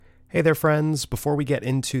Hey there, friends. Before we get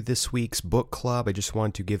into this week's book club, I just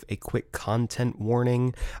want to give a quick content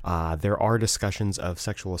warning. There are discussions of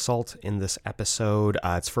sexual assault in this episode.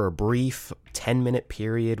 It's for a brief 10-minute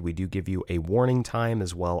period. We do give you a warning time,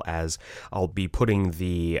 as well as I'll be putting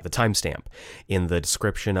the timestamp in the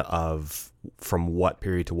description of from what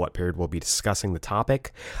period to what period we'll be discussing the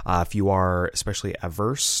topic. If you are especially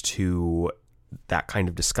averse to that kind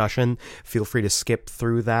of discussion, feel free to skip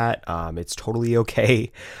through that. It's totally okay.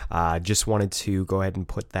 Just wanted to go ahead and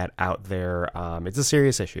put that out there. It's a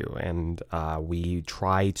serious issue, and we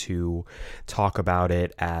try to talk about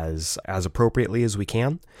it as appropriately as we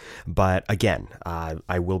can. But again,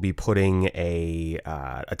 I will be putting a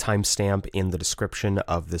timestamp in the description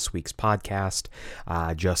of this week's podcast,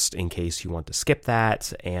 just in case you want to skip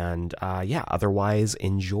that. And otherwise,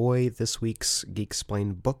 enjoy this week's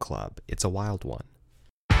Geeksplained Book Club. It's a wild one.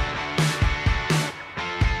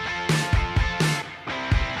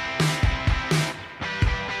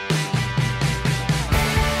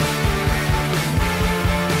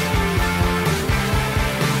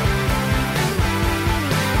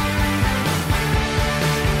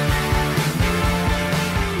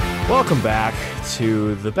 Welcome back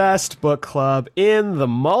to the best book club in the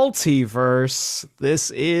multiverse.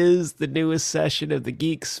 This is the newest session of the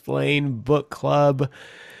Geeksplained Book Club,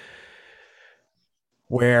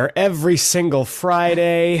 where every single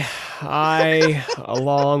Friday, I,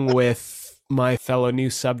 along with my fellow new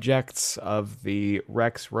subjects of the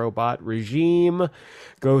Rex Robot regime,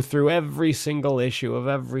 go through every single issue of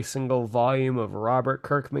every single volume of Robert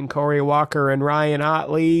Kirkman, Cory Walker, and Ryan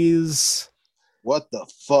Ottley's What the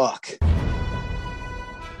fuck?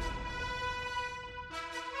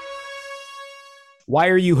 Why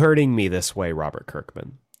are you hurting me this way, Robert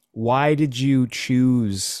Kirkman? Why did you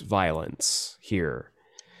choose violence here?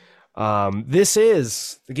 This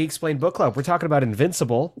is the Geeksplained Book Club. We're talking about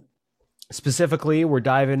Invincible. Specifically, we're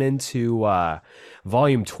diving into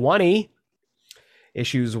Volume 20,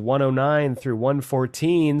 issues 109 through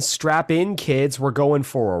 114. Strap in, kids. We're going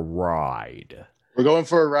for a ride. We're going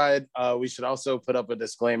for a ride. We should also put up a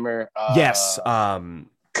disclaimer. Yes.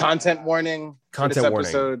 Content warning. Content warning.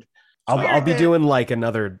 Episode. I'll be doing like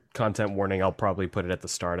another content warning. I'll probably put it at the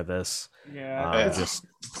start of this. Yeah. It's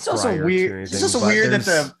also weird. It's also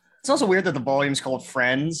weird that the volume's called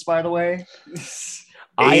Friends, by the way.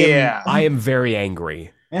 I am very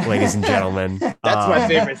angry, ladies and gentlemen. That's my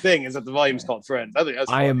favorite thing, is that the volume's called Friends. I think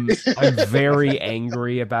that's I'm very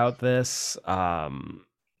angry about this.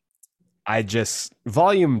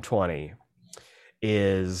 Volume 20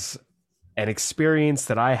 is an experience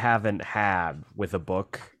that I haven't had with a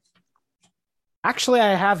book. Actually,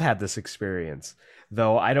 I have had this experience,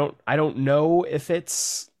 though I don't know if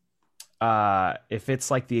it's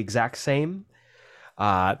like the exact same.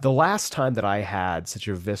 The last time that I had such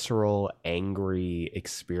a visceral, angry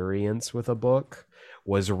experience with a book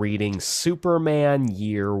was reading Superman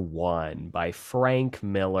Year One by Frank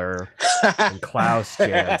Miller and Klaus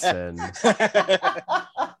Janson.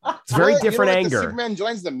 It's very different anger. Superman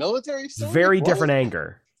joins the military. Very different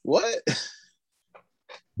anger. What?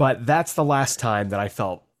 But that's the last time that I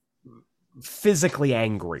felt physically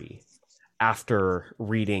angry after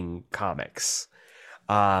reading comics.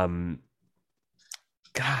 Gosh,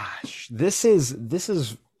 this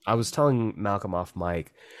is. I was telling Malcolm off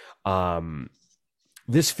mic.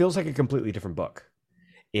 This feels like a completely different book.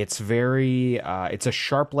 It's it's a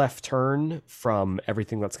sharp left turn from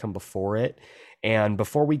everything that's come before it. And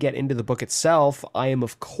before we get into the book itself, I am,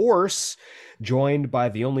 of course, joined by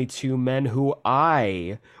the only two men who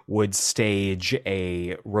I would stage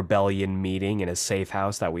a rebellion meeting in a safe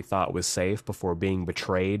house that we thought was safe before being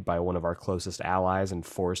betrayed by one of our closest allies and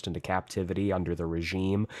forced into captivity under the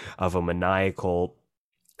regime of a maniacal,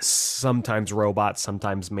 sometimes robot,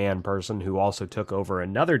 sometimes man person who also took over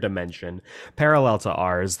another dimension parallel to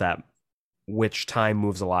ours, which time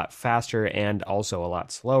moves a lot faster and also a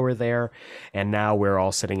lot slower there. And now we're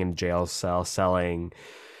all sitting in a jail cell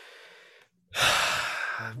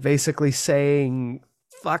basically saying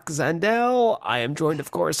fuck Zendel. I am joined,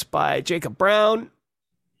 of course, by Jacob Brown.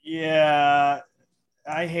 Yeah,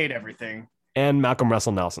 I hate everything. And Malcolm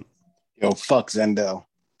Russell Nelson. Yo, fuck Zendel.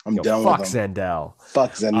 I'm done with him. Zendel.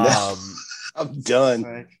 Fuck Zendel. I'm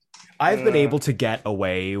done. I've been able to get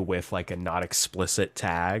away with like a not explicit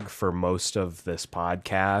tag for most of this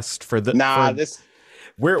podcast.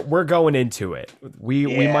 We're going into it.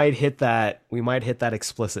 We might hit that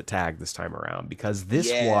explicit tag this time around, because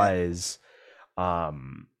this was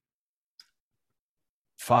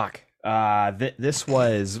this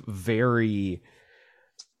was very.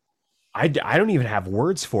 I don't even have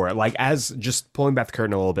words for it. Like, as just pulling back the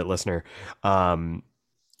curtain a little bit, listener.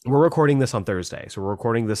 we're recording this on Thursday, so we're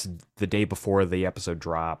recording this the day before the episode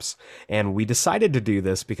drops, and we decided to do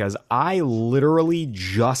this because I literally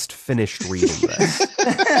just finished reading this.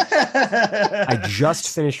 I just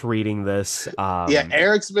finished reading this. Yeah,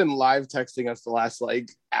 Eric's been live texting us the last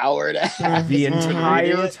hour and a half. The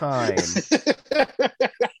entire time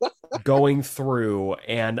going through,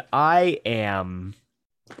 and I'm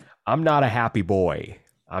not a happy boy.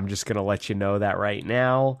 I'm just gonna let you know that right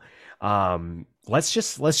now. Let's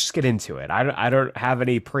just get into it. I don't have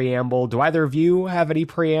any preamble. Do either of you have any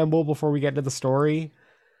preamble before we get to the story?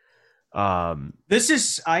 I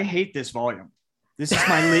hate this volume. This is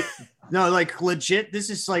my legit. This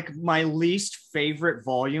is my least favorite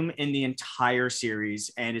volume in the entire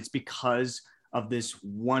series, and it's because of this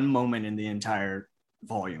one moment in the entire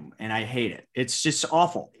volume, and I hate it. It's just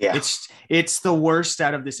awful. Yeah. It's the worst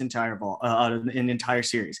out of this entire entire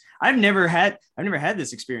series. I've never had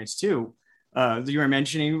this experience too. You were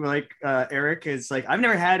mentioning Eric is I've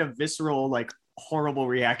never had a visceral horrible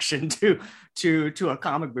reaction to a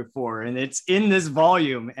comic before, and it's in this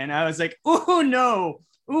volume, and I was like, oh no,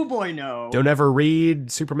 oh boy, no. Don't ever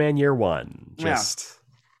read Superman Year One. Just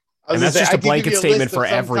and that's just a blanket statement for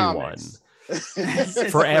everyone.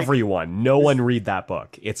 For everyone. No one read that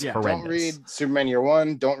book. It's horrendous. Don't read Superman Year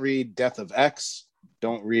One. Don't read Death of X.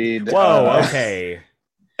 Don't read okay.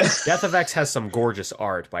 Death of X has some gorgeous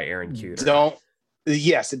art by Aaron Kuder.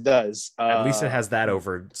 Yes, it does. At least it has that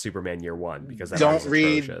over Superman Year One, because that don't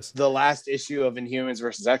read the last issue of Inhumans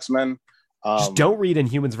versus X-Men. Just don't read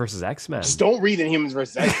Inhumans versus X-Men. Just don't read Inhumans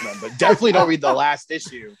versus X-Men, but definitely don't read the last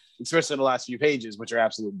issue, especially the last few pages, which are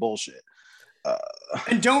absolute bullshit.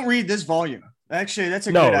 And don't read this volume. Actually, that's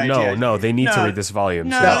a good idea. No, they need to read this volume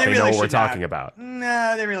so that they know what we're talking about.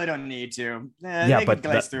 No, they really don't need to.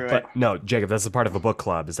 But no, Jacob, that's the part of a book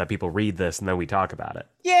club, is that people read this and then we talk about it.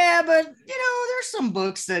 Yeah, but there's some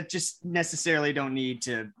books that just necessarily don't need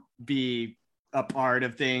to be a part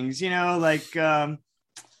of things. Like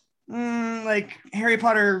Harry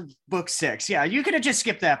Potter book 6. Yeah, you could have just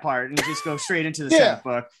skipped that part and just go straight into the 7th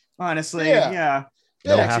book. Honestly, yeah.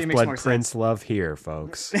 No Half-Blood Prince love here,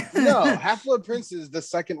 folks. No, Half-Blood Prince is the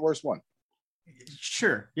second worst one.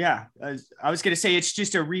 Sure, yeah. I was going to say it's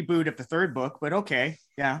just a reboot of the 3rd book, but okay,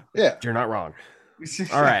 yeah. You're not wrong.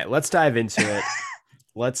 All right, let's dive into it.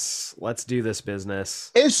 Let's do this business.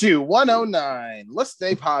 Issue 109. Let's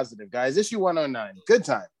stay positive, guys. Issue 109. Good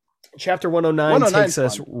time. Chapter 109 takes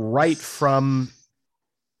us right from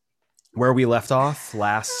where we left off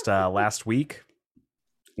last week,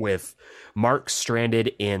 with Mark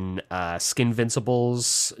stranded in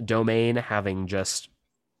Skinvincible's domain, having just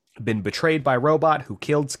been betrayed by Robot, who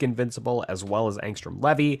killed Skinvincible, as well as Angstrom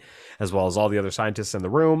Levy, as well as all the other scientists in the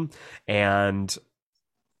room. And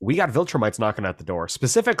we got Viltrumites knocking at the door,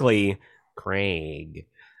 specifically Craig.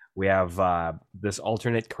 We have this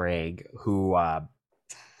alternate Craig who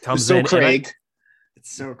comes in. It's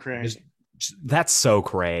so Craig. That's so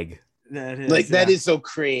Craig. That is, that is so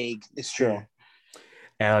Craig. It's true.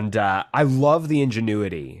 And I love the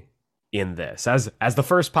ingenuity in this. As the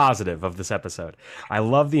first positive of this episode, I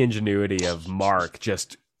love the ingenuity of Mark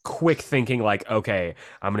just quick thinking okay,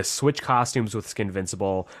 I'm going to switch costumes with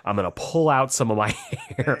Skinvincible. I'm going to pull out some of my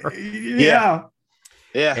hair. Yeah.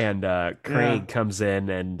 And Craig comes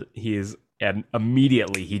in and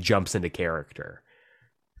immediately he jumps into character.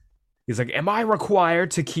 He's like, "Am I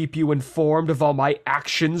required to keep you informed of all my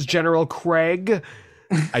actions, General Craig?"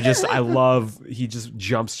 I love, he just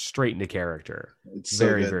jumps straight into character. It's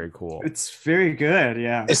very, very cool. It's very good.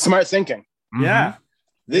 Yeah. It's smart thinking. Mm-hmm. Yeah.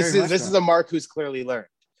 This is a Mark who's clearly learned.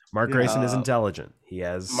 Mark Grayson is intelligent.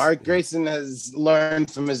 Mark Grayson has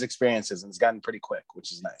learned from his experiences and has gotten pretty quick,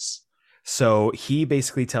 which is nice. So he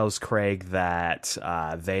basically tells Craig that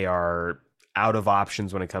they are out of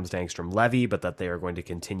options when it comes to Angstrom Levy, but that they are going to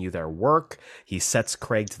continue their work. He sets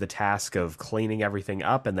Craig to the task of cleaning everything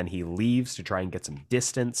up, and then he leaves to try and get some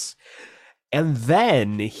distance. And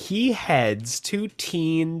then he heads to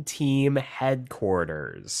Teen Team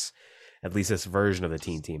headquarters. At least this version of the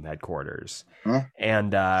Teen Team headquarters. Huh?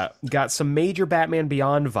 And got some major Batman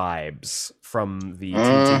Beyond vibes from the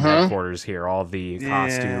Teen Team headquarters here. All the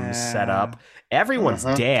costumes set up. Everyone's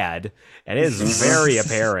dead. And it is very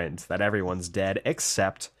apparent that everyone's dead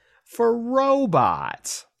except for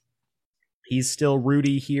Robot. He's still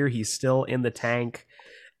Rudy here. He's still in the tank.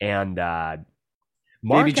 And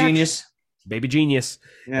Baby Genius.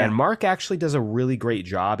 Yeah. And Mark actually does a really great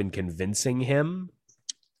job in convincing him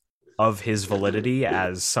of his validity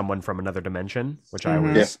as someone from another dimension, which I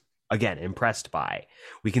was, again, impressed by.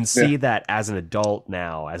 We can see that as an adult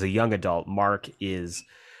now, as a young adult, Mark is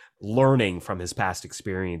learning from his past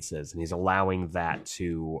experiences, and he's allowing that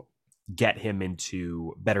to get him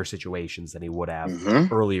into better situations than he would have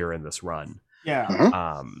earlier in this run.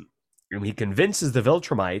 Yeah. And he convinces the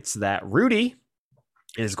Viltrumites that Rudy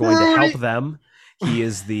is going to help them. He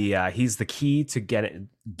is he's the key to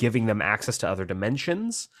giving them access to other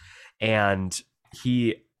dimensions, and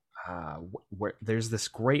there's this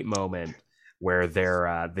great moment where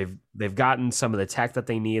they've gotten some of the tech that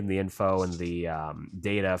they need and the info and the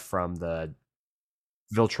data from the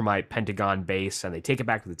Viltrumite Pentagon base, and they take it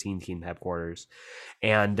back to the Teen Team headquarters.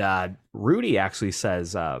 And Rudy actually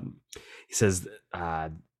says,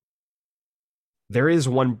 there is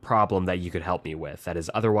one problem that you could help me with that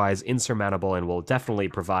is otherwise insurmountable and will definitely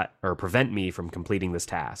prevent me from completing this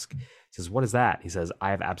task. He says, what is that? He says,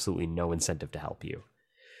 I have absolutely no incentive to help you.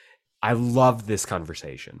 I love this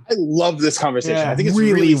conversation. I love this conversation. Yeah. I think it's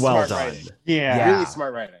really well well done. Writing. Yeah. Really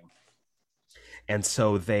smart writing. And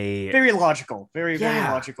so very logical, very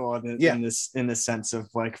logical in this sense of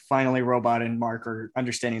like finally Robot and Mark are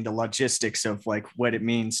understanding the logistics of like what it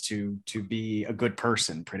means to be a good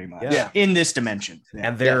person, pretty much. Yeah. In this dimension. Yeah.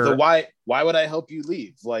 And they're the why would I help you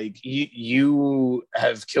leave? Like you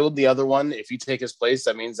have killed the other one. If you take his place,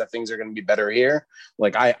 that means that things are going to be better here.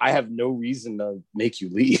 Like I have no reason to make you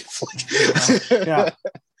leave. Yeah.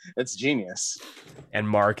 That's genius. And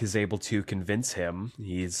Mark is able to convince him.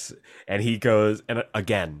 He goes, and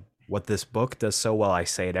again, what this book does so well, I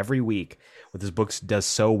say it every week, what this book does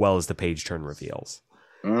so well is the page turn reveals.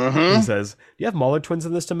 He says, do you have Mauler twins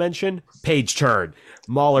in this dimension? Page turn.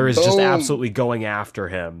 Mauler is just absolutely going after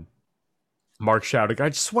him. Mark shouting, I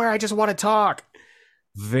swear I just want to talk.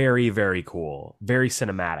 Very, very cool. Very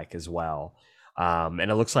cinematic as well. And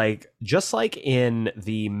it looks like, just like in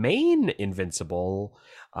the main Invincible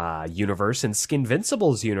universe, in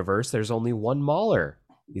Skinvincible's universe, there's only one Mauler.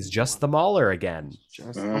 He's just the Mauler again.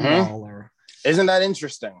 Just the Mauler. Isn't that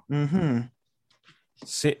interesting?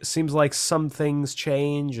 Seems like some things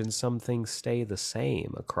change and some things stay the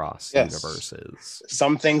same across universes.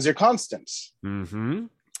 Some things are constants.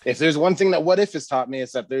 If there's one thing that What If has taught me,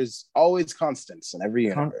 it's that there's always constants in every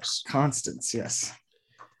universe. Constants, yes.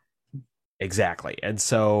 Exactly. And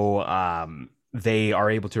so they are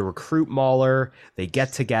able to recruit Mauler. They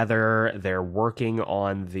get together. They're working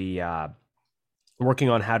on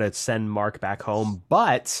how to send Mark back home.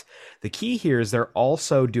 But the key here is they're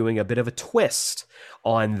also doing a bit of a twist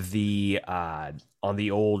on the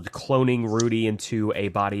old cloning Rudy into a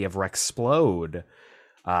body of Rexplode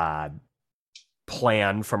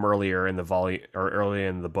plan from earlier in the volume or earlier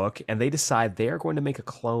in the book. And they decide they are going to make a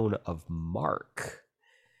clone of Mark,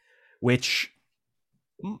 which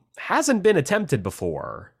hasn't been attempted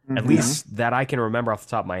before, at least that I can remember off the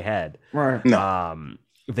top of my head. Right. No.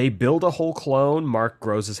 They build a whole clone. Mark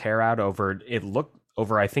grows his hair out over,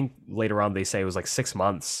 I think later on they say it was like 6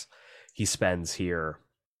 months he spends here.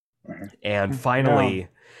 And finally,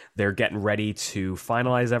 they're getting ready to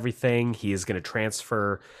finalize everything. He is going to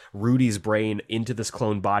transfer Rudy's brain into this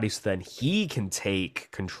clone body so then he can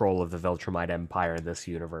take control of the Viltrumite Empire in this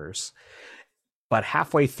universe. But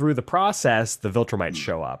halfway through the process, the Viltrumites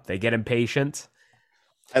show up. They get impatient.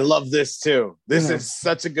 I love this too. This is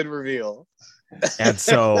such a good reveal. And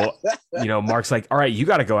so, Mark's like, all right, you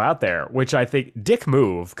got to go out there, which I think dick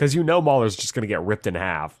move, because Mauler's just going to get ripped in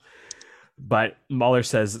half. But Mauler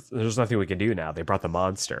says, there's nothing we can do now. They brought the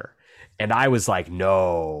monster. And I was like,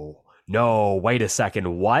 no, wait a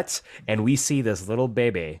second, what? And we see this little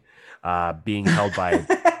baby being held by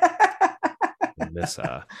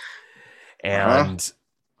Missa. And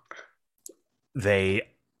they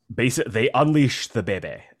unleash the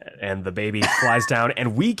baby, and the baby flies down,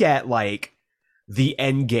 and we get like the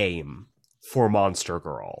end game for Monster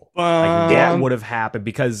Girl. Like that would have happened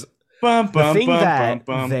because the thing that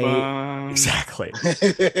they exactly.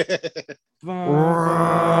 What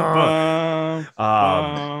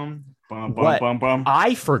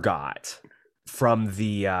I forgot from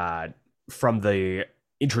the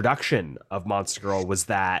introduction of Monster Girl was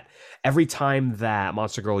that every time that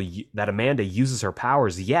that Amanda uses her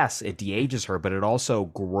powers, yes, it de-ages her, but it also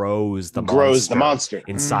grows the monster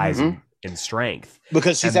in size and strength,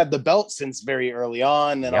 because she's had the belt since very early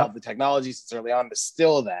on and all the technology since early on to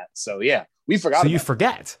still that. So yeah, we forgot. So you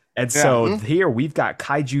forget, and so here we've got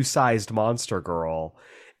kaiju-sized Monster Girl,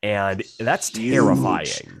 and that's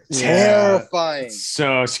terrifying. Terrifying.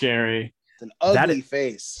 So scary. It's an ugly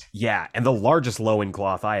face. Yeah, and the largest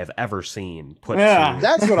loincloth I have ever seen put Yeah. to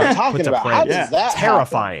That's what I'm talking about. How print. does that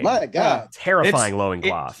Terrifying. happen? My God. Terrifying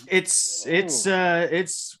loincloth. It's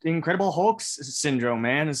Incredible Hulk's syndrome,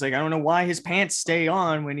 man. It's like I don't know why his pants stay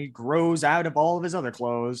on when he grows out of all of his other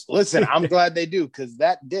clothes. Listen, I'm glad they do, because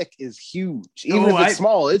that dick is huge. Even if it's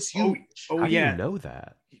small, it's huge. How do you know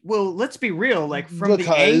that? Well, let's be real. Like from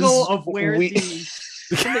the angle of where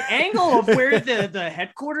the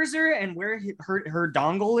headquarters are and where her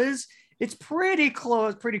dongle is, it's pretty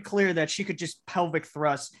clear that she could just pelvic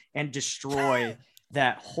thrust and destroy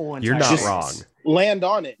that whole entire. You're not wrong. Land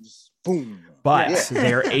on it, just boom. But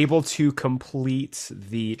they're able to complete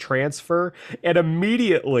the transfer, and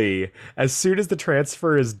immediately, as soon as the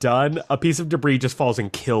transfer is done, a piece of debris just falls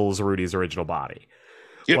and kills Rudy's original body.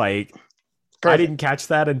 Yep. Like. Perfect. I didn't catch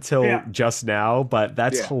that until just now, but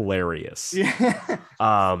that's hilarious. Yeah.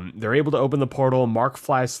 They're able to open the portal. Mark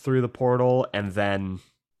flies through the portal, and then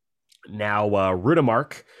now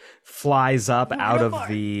Rudamark flies up out of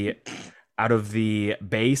the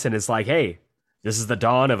base and is like, "Hey, this is the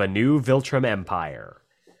dawn of a new Viltrum Empire,"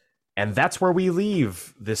 and that's where we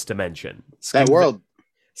leave this dimension. That world.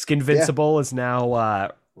 Skinvincible is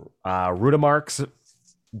now Rudamark's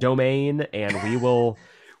domain, and we will.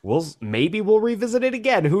 We'll revisit it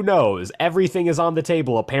again. Who knows? Everything is on the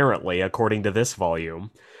table, apparently, according to this volume.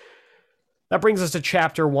 That brings us to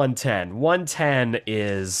chapter 110. 110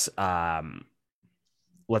 is,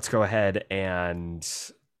 let's go ahead and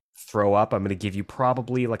throw up. I'm going to give you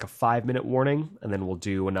probably like a 5-minute warning, and then we'll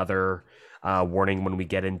do another warning when we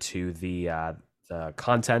get into the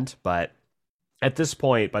content. But at this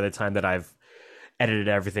point, by the time that I've edited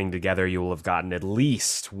everything together, you will have gotten at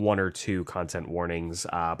least 1 or 2 content warnings,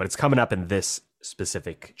 but it's coming up in this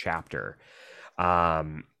specific chapter.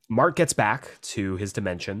 Mark gets back to his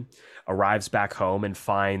dimension, arrives back home, and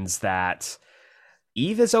finds that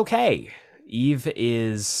Eve is okay. Eve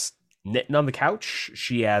is knitting on the couch.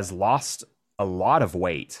 She has lost a lot of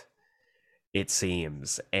weight, it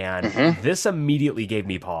seems, and this immediately gave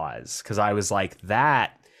me pause, because I was like,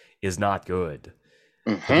 that is not good.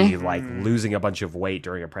 Be like losing a bunch of weight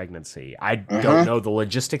during a pregnancy. I don't know the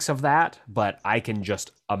logistics of that, but I can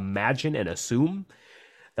just imagine and assume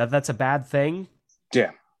that that's a bad thing. Yeah.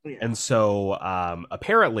 And so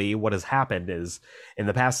apparently what has happened is in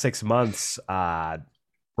the past 6 months,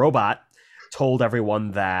 Robot told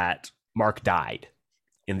everyone that Mark died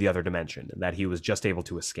in the other dimension and that he was just able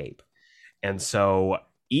to escape. And so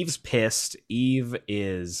Eve's pissed. Eve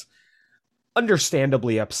is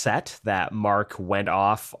understandably upset that Mark went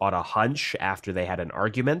off on a hunch after they had an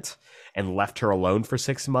argument and left her alone for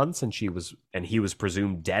 6 months, and he was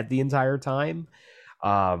presumed dead the entire time.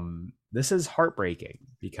 This is heartbreaking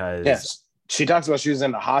because she talks about she was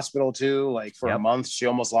in the hospital too, like for a month. She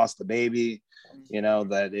almost lost the baby. You know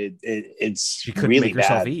that it's she couldn't really make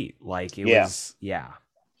herself bad. eat. Like it was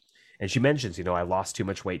And she mentions, I lost too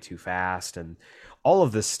much weight too fast and all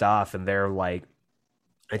of this stuff, and they're like.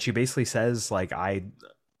 And she basically says, like,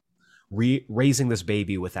 raising this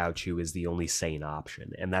baby without you is the only sane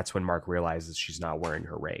option. And that's when Mark realizes she's not wearing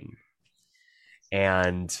her ring.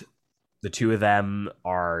 And the two of them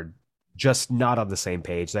are just not on the same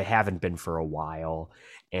page. They haven't been for a while.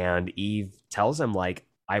 And Eve tells him, like,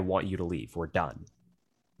 I want you to leave. We're done.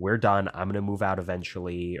 We're done. I'm going to move out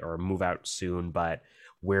eventually or move out soon, but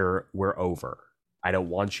we're over. I don't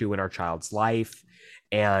want you in our child's life.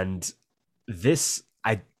 And this...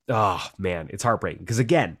 oh man, it's heartbreaking because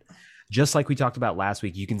again, just like we talked about last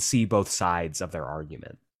week, you can see both sides of their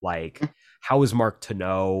argument. Like, how is Mark to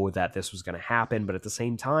know that this was going to happen? But at the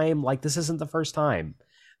same time, like, this isn't the first time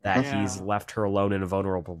that he's left her alone in a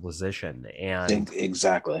vulnerable position. And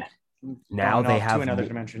exactly. Now they have to another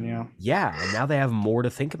dimension. And now they have more to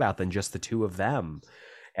think about than just the two of them.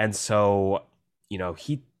 And so,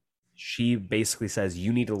 she basically says,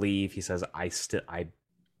 you need to leave. He says,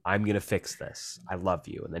 I'm going to fix this. I love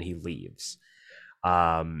you. And then he leaves.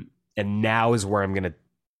 And now is where I'm going to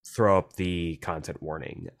throw up the content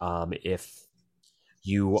warning. If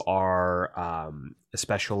you are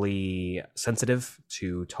especially sensitive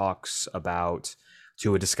to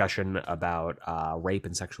a discussion about rape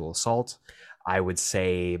and sexual assault, I would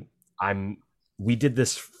say we did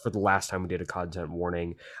this for the last time we did a content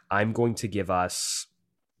warning. I'm going to give us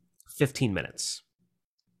 15 minutes.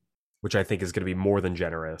 Which I think is going to be more than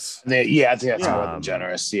generous. Yeah, I think that's more than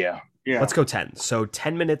generous. Yeah. Let's go 10. So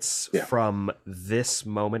 10 minutes from this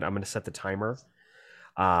moment, I'm going to set the timer.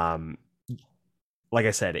 Like I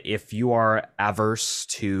said, if you are averse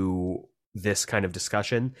to this kind of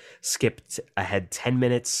discussion, skip ahead 10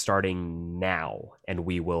 minutes starting now, and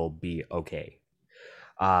we will be okay.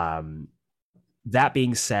 That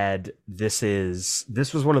being said, this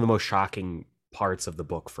was one of the most shocking parts of the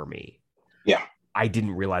book for me. Yeah. I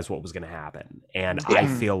didn't realize what was going to happen. And Yeah. I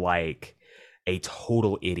feel like a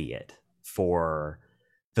total idiot for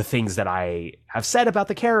the things that I have said about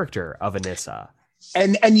the character of Anissa.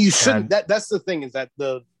 And you shouldn't. That's the thing, is that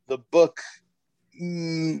the book,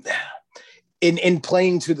 in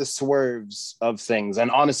playing to the swerves of things,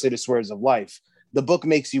 and honestly the swerves of life, the book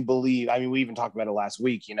makes you believe. I mean, we even talked about it last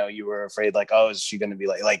week. You know, you were afraid, like, oh, is she going to be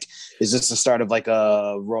like, is this the start of like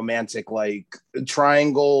a romantic like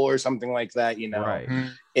triangle or something like that? You know, Right.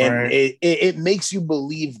 And Right. it makes you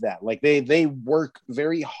believe that. Like they work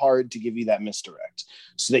very hard to give you that misdirect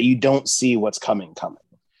so that you don't see what's coming,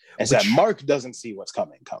 and so that Mark doesn't see what's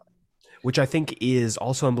coming. Which I think is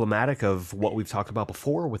also emblematic of what we've talked about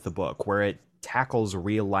before with the book, where it tackles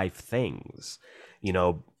real life things. You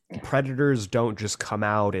know, predators don't just come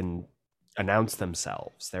out and announce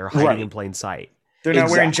themselves. They're hiding in plain sight. They're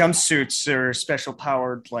not wearing jumpsuits or special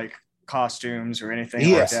powered like costumes or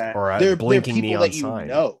anything like that. Or they're blinking people neon that you sign.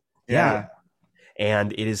 know. Yeah.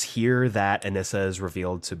 And it is here that Anissa is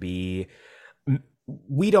revealed to be.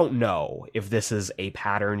 We don't know if this is a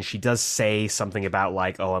pattern. She does say something about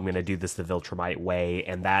like, oh, I'm going to do this the Viltrumite way.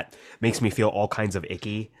 And that makes me feel all kinds of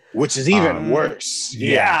icky. Which is even worse.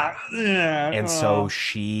 Yeah. And so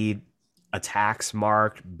she attacks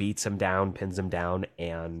Mark, beats him down, pins him down,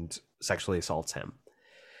 and sexually assaults him.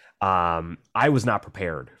 I was not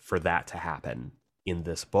prepared for that to happen in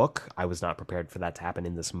this book. I was not prepared for that to happen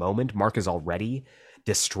in this moment. Mark is already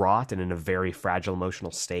distraught and in a very fragile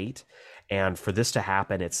emotional state. And for this to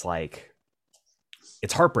happen, it's like,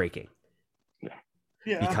 it's heartbreaking.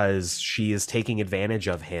 Yeah. Because she is taking advantage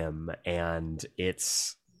of him, and it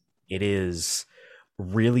is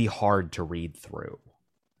really hard to read through.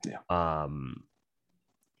 Yeah.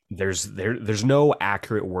 There's no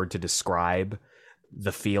accurate word to describe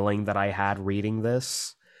the feeling that I had reading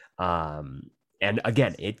this. And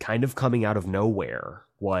again, it kind of coming out of nowhere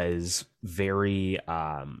was very,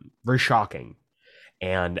 very shocking.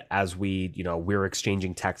 And as we're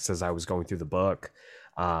exchanging texts as I was going through the book,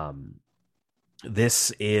 this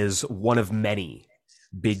is one of many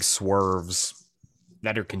big swerves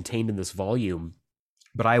that are contained in this volume.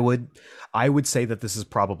 But I would say that this is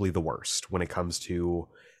probably the worst when it comes to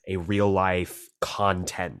a real life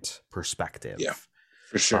content perspective. Yeah,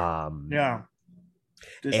 for sure.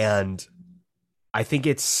 And I think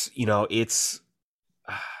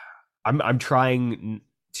I'm trying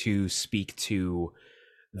to speak to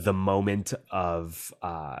the moment of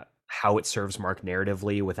how it serves Mark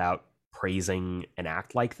narratively without praising an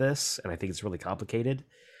act like this. And I think it's really complicated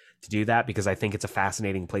to do that, because I think it's a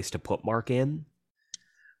fascinating place to put Mark in.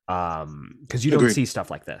 Because you don't see stuff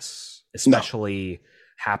like this, especially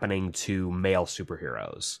happening to male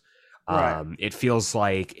superheroes. Right. It feels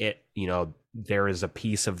like there is a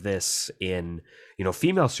piece of this in,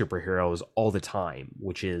 female superheroes all the time,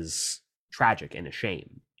 which is tragic and a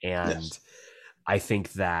shame. And I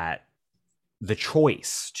think that the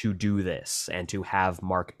choice to do this and to have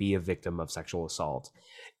Mark be a victim of sexual assault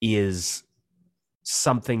is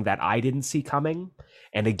something that I didn't see coming.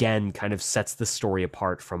 And again, kind of sets the story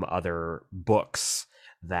apart from other books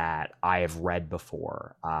that I have read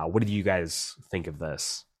before. What did you guys think of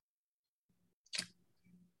this?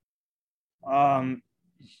 This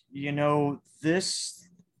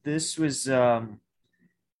was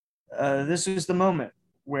the moment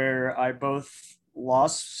where I both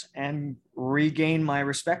lost and regained my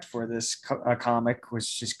respect for this comic, was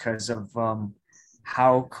just because of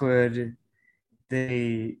how could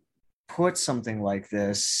they put something like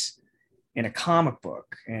this in a comic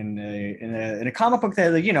book, in a comic book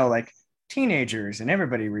that like teenagers and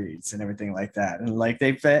everybody reads and everything like that. And like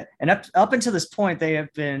up until this point, they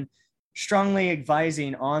have been strongly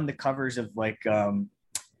advising on the covers of like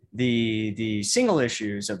the single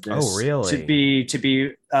issues of this to be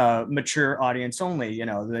mature audience only,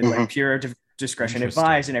 like pure discretion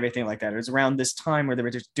advised and everything like that. It was around this time where they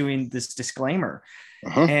were just doing this disclaimer.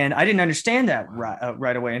 And I didn't understand that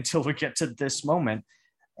right away until we get to this moment.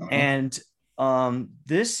 And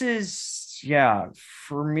this is,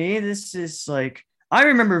 for me, this is like, I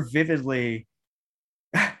remember vividly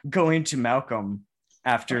going to Malcolm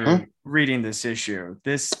after reading this issue.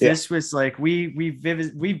 This was like, we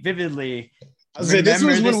vividly. This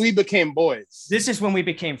was when we became boys. This is when we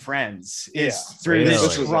became friends. Through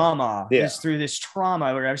this trauma. It's through this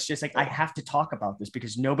trauma where I was just like, I have to talk about this,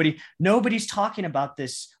 because nobody's talking about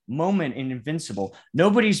this moment in Invincible.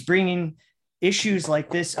 Nobody's bringing issues like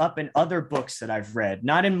this up in other books that I've read,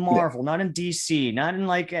 not in Marvel, not in DC, not in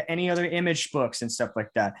like any other Image books and stuff like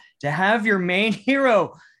that. To have your main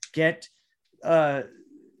hero get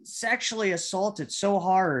sexually assaulted so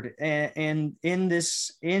hard, and in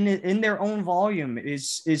their own volume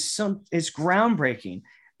is groundbreaking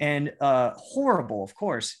and horrible, of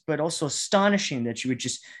course, but also astonishing that you would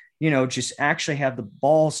just just actually have the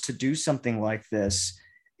balls to do something like this.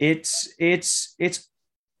 It's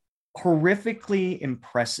horrifically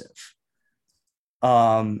impressive.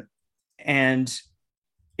 And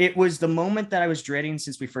it was the moment that I was dreading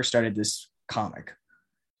since we first started this comic,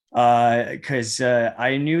 because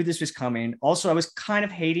I knew this was coming. Also, I was kind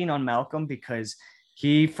of hating on Malcolm because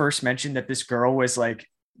he first mentioned that this girl was like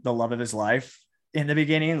the love of his life in the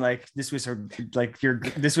beginning. Like this was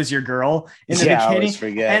this was your girl in the beginning. I always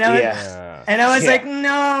forget. And I was like,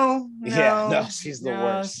 no, she's the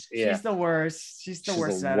worst. Yeah. She's the worst. She's the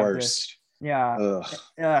worst. Out of this. Yeah.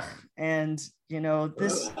 Ugh. And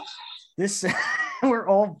this we're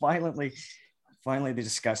all violently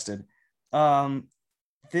disgusted.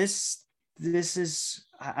 This is,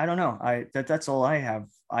 I don't know. That's all I have.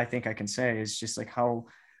 I think I can say is just like how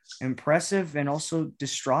impressive and also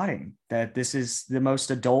distraughting that this is the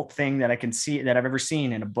most adult thing that I can see that I've ever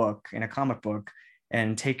seen in a comic book,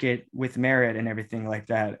 and take it with merit and everything like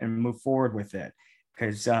that and move forward with it.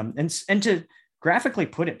 Because and to graphically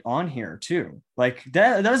put it on here too, like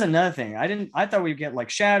that was another thing. I thought we'd get like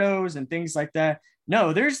shadows and things like that.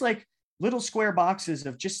 No, there's like little square boxes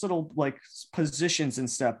of just little like positions and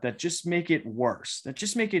stuff that just make it worse, that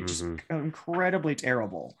just make it just incredibly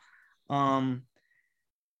terrible. Malcolm?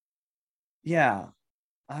 Yeah.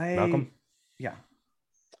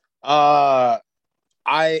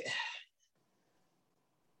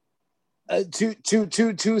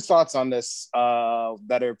 Two thoughts on this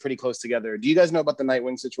that are pretty close together. Do you guys know about the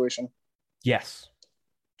Nightwing situation? Yes.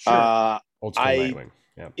 Sure. Old school Nightwing.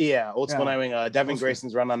 Yeah, old school Nightwing. Devin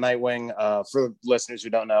Grayson's run on Nightwing. For listeners who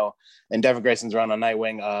don't know, in Devin Grayson's run on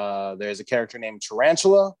Nightwing, there's a character named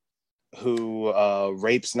Tarantula who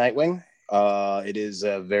rapes Nightwing. It is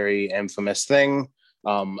a very infamous thing,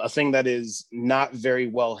 a thing that is not very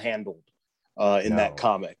well handled in that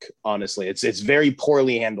comic. Honestly, it's very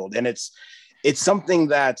poorly handled, and it's something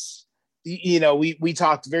that we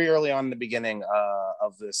talked very early on in the beginning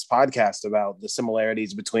of this podcast about the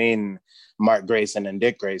similarities between Mark Grayson and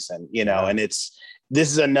Dick Grayson, and this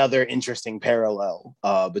is another interesting parallel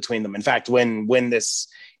between them. In fact, when this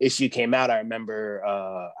issue came out, I remember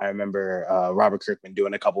Robert Kirkman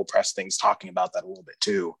doing a couple press things talking about that a little bit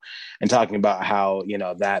too, and talking about how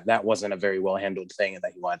that wasn't a very well handled thing, and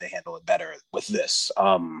that he wanted to handle it better with this.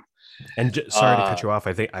 Sorry to cut you off.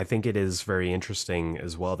 I think it is very interesting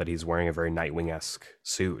as well that he's wearing a very Nightwing-esque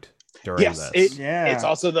suit during this. It's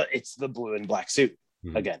also the blue and black suit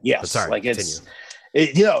again. Yes, but sorry, like continue.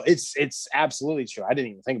 It's absolutely true. I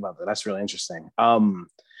didn't even think about that. That's really interesting.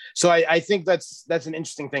 So I think that's an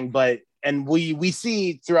interesting thing. And we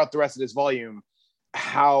see throughout the rest of this volume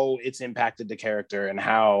how it's impacted the character and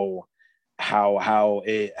how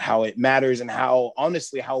it matters, and how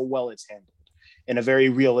well it's handled in a very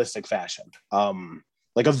realistic fashion.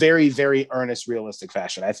 Like a very, very earnest, realistic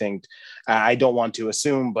fashion. I think, I don't want to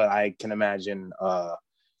assume, but I can imagine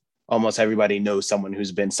almost everybody knows someone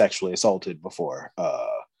who's been sexually assaulted before.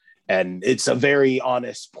 And it's a very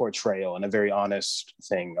honest portrayal and a very honest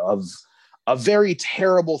thing of a very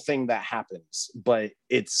terrible thing that happens, but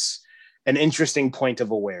it's an interesting point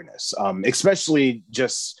of awareness, especially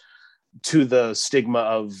just to the stigma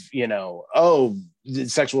of,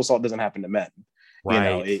 sexual assault doesn't happen to men.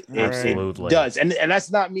 Right. Absolutely. It does. And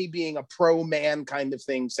that's not me being a pro man kind of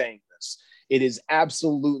thing saying this. It is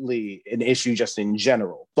absolutely an issue just in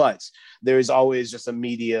general, but there's always just a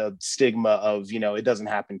media stigma of, it doesn't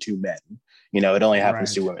happen to men, it only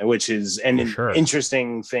happens to women, which is an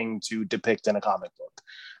interesting thing to depict in a comic book.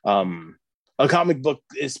 A comic book,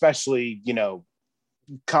 especially,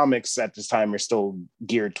 comics at this time are still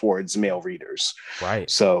geared towards male readers, right?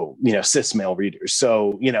 So cis male readers,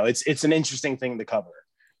 so it's an interesting thing to cover.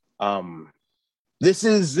 This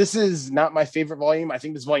is not my favorite volume. I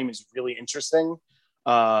think this volume is really interesting.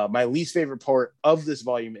 My least favorite part of this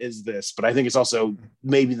volume is this, but I think it's also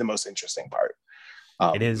maybe the most interesting part.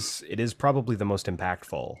 It is probably the most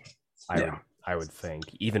impactful. I would think,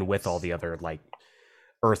 even with all the other like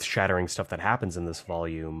earth-shattering stuff that happens in this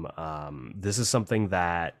volume, this is something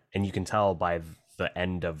that, and you can tell by the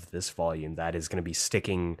end of this volume, that is going to be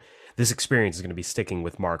sticking. This experience is going to be sticking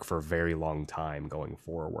with Mark for a very long time going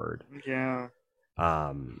forward. Yeah.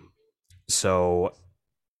 So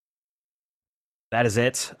that is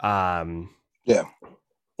it. That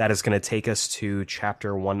is going to take us to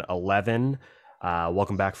chapter 111.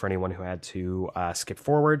 Welcome back for anyone who had to skip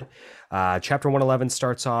forward. Chapter 111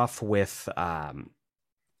 starts off with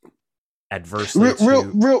adversely.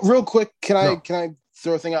 Real quick, can I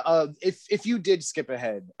throw a thing out? If you did skip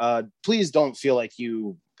ahead, please don't feel like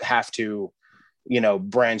you have to,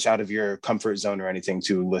 branch out of your comfort zone or anything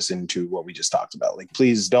to listen to what we just talked about. Like,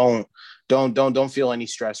 please don't feel any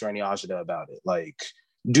stress or any agita about it. Like,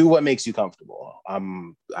 do what makes you comfortable.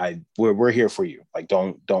 We're here for you. Like,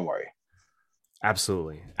 don't worry.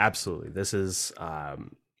 Absolutely. This is,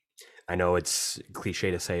 I know it's cliche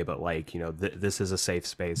to say, but like, this is a safe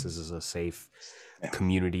space. This is a safe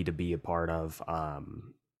community to be a part of.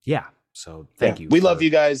 So thank you. We love you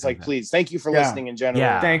guys. Like, please, thank you for listening in general.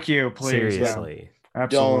 Yeah. Thank you. Please. Seriously. Yeah.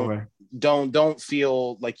 Absolutely. Don't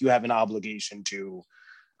feel like you have an obligation to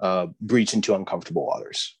breach into uncomfortable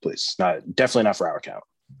waters. Please. Definitely not for our account.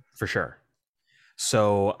 For sure.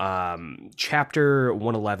 So chapter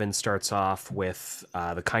 111 starts off with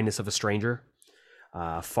the kindness of a stranger.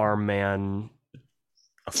 A farm man,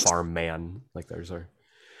 like there's a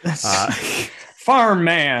farm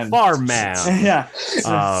man. Yeah.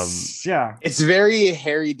 It's very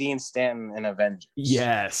Harry Dean Stanton in Avengers.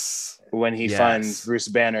 Yes. When he finds Bruce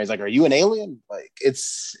Banner, he's like, "Are you an alien?" Like,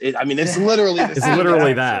 it's literally it's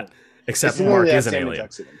literally that. Except Mark is an alien.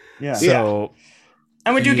 Yeah. So,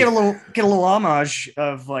 and we do get a little homage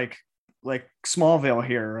of like Smallville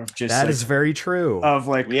here, of just that is very true, of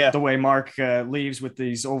the way Mark leaves with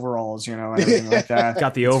these overalls, and everything like that.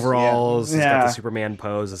 Got the overalls. He's got the Superman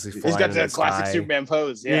pose as he's got the classic Superman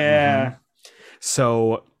pose.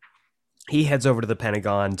 So he heads over to the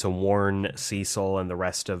Pentagon to warn Cecil and the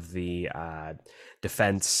rest of the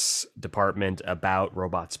Defense Department about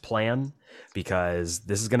Robot's plan, because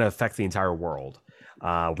this is going to affect the entire world.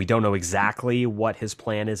 We don't know exactly what his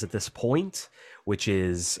plan is at this point, which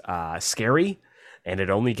is scary, and it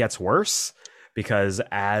only gets worse because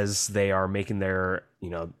as they are making their,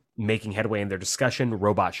 making headway in their discussion,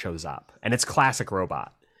 Robot shows up, and it's classic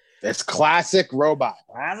Robot. It's classic Robot.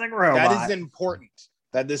 Classic Robot. That is important.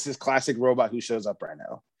 That this is classic Robot who shows up right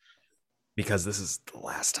now. Because this is the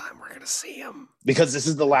last time we're going to see him. Because this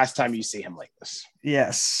is the last time you see him like this.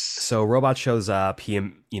 Yes. So Robot shows up. He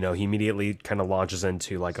immediately kind of launches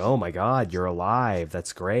into like, "Oh my God, you're alive.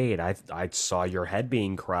 That's great. I saw your head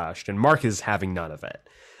being crushed." And Mark is having none of it.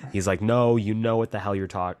 He's like, "No, you know what the hell you're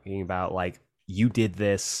talking about. Like, you did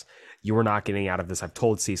this. You were not getting out of this. I've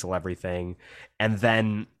told Cecil everything." And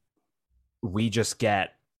then we just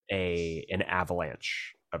get an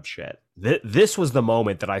avalanche of shit. This was the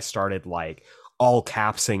moment that I started like all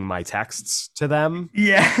capsing my texts to them.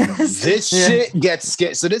 Yeah. This shit gets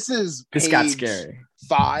scary. So this got scary.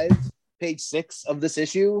 5, page 6 of this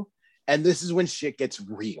issue. And this is when shit gets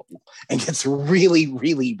real and gets really,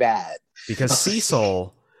 really bad. Because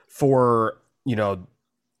Cecil, for,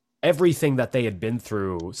 everything that they had been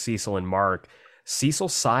through, Cecil and Mark, Cecil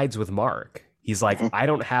sides with Mark. He's like, I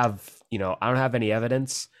don't have any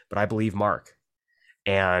evidence, but I believe Mark.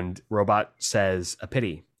 And Robot says, "A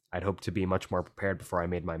pity. I'd hoped to be much more prepared before I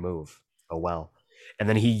made my move. Oh well." And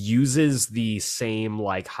then he uses the same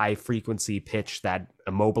like high frequency pitch that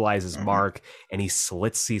immobilizes Mark, and he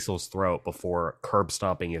slits Cecil's throat before curb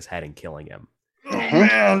stomping his head and killing him. Oh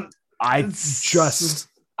man. I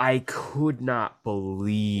could not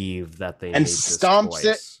believe that they and made this stomps choice.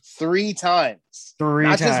 it 3 times.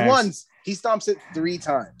 Not just once. He stomps it 3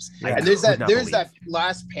 times. Yeah. And there's that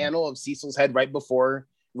last panel of Cecil's head right before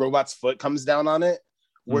Robot's foot comes down on it,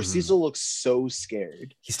 where Cecil looks so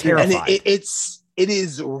scared. He's terrified. And it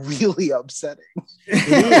is really upsetting.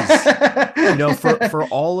 It is. For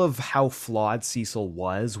all of how flawed Cecil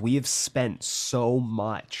was, we have spent so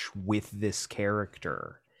much with this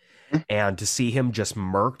character. And to see him just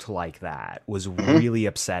murked like that was really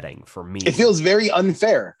upsetting for me. It feels very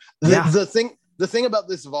unfair. The thing about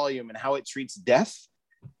this volume and how it treats death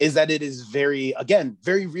is that it is very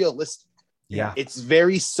realistic. Yeah. It's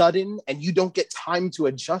very sudden and you don't get time to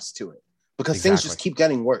adjust to it because things just keep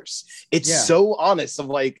getting worse. It's so honest of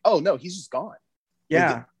like, oh no, he's just gone.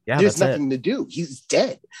 Yeah. There's nothing to do. He's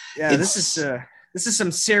dead. Yeah. This is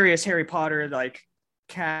some serious Harry Potter like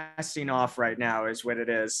casting off right now is what it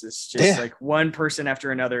is. It's just like one person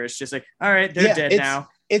after another. It's just like, all right, they're dead now.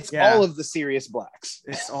 It's all of the Sirius Blacks.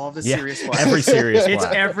 It's all of the Sirius Blacks. Every Sirius Black. It's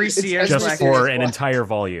every Sirius Black. Just for an Black. entire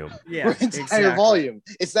volume. Yeah, entire volume.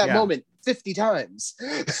 It's that moment 50 times.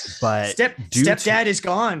 But stepdad is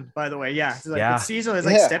gone, by the way. Yeah. Like Cecil is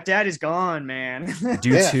like, stepdad is gone, man.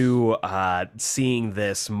 Due to seeing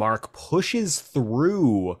this, Mark pushes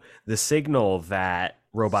through the signal that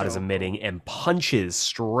Robot is emitting and punches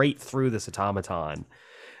straight through this automaton.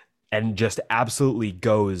 And just absolutely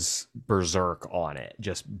goes berserk on it,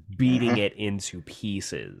 just beating it into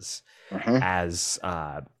pieces as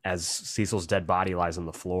Cecil's dead body lies on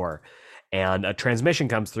the floor. And a transmission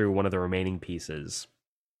comes through one of the remaining pieces,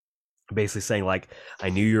 basically saying, like, I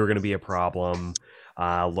knew you were going to be a problem.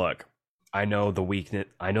 Look, I know the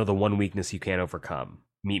one weakness you can't overcome.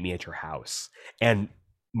 Meet me at your house. And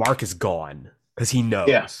Mark is gone because he knows.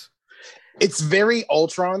 Yeah. It's very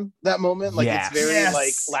Ultron, that moment. Like, it's very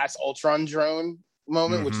like last Ultron drone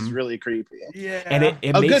moment, which is really creepy. Yeah. And it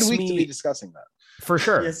a makes good week me, to be discussing that. for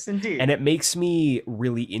sure. Yes, indeed. And it makes me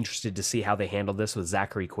really interested to see how they handle this with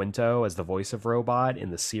Zachary Quinto as the voice of Robot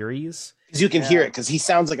in the series. Because you can hear it, because he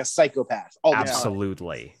sounds like a psychopath all the time.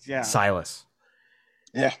 Absolutely. Yeah. Silas.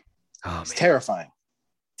 Yeah. Oh, It's man. terrifying.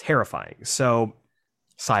 Terrifying. So,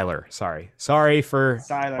 Siler, sorry for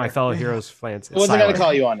Siler. my fellow heroes fans. I wasn't going to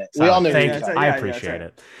call you on it. We all knew. Thank you. you. I appreciate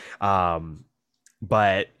it.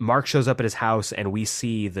 But Mark shows up at his house, and we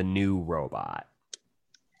see the new robot.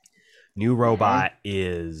 New robot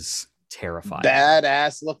is terrifying,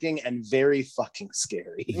 badass looking, and very fucking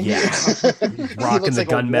scary. Yeah. He Rocking looks the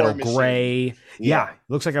like a war gunmetal machine. gray. Yeah,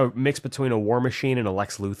 looks like a mix between a War Machine and a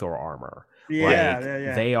Lex Luthor armor.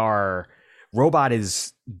 Yeah. They are. Robot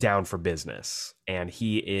is down for business, and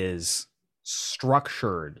he is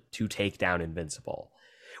structured to take down Invincible,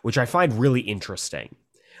 which I find really interesting.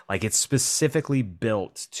 Like, it's specifically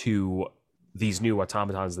built to these new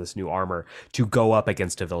automatons, this new armor, to go up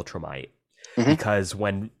against a Viltrumite. Because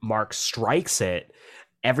when Mark strikes it,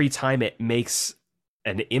 every time it makes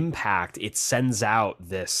an impact, it sends out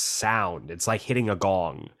this sound. It's like hitting a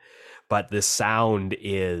gong, but this sound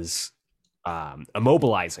is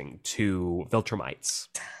immobilizing to Viltrumites.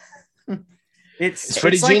 It's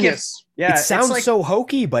pretty genius. It sounds so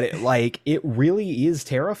hokey, but it really is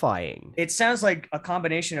terrifying. It sounds like a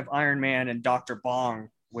combination of Iron Man and Dr. Bong,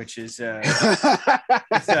 which is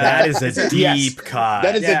that is a deep cut.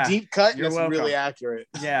 That is a deep cut. You're That's welcome. really accurate.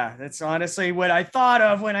 Yeah, that's honestly what I thought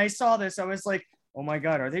of when I saw this. I was like, oh my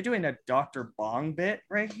god, are they doing a Dr. Bong bit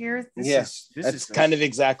right here? This is kind of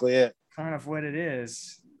exactly it. Kind of what it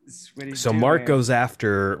is. This is what he's So doing. Mark goes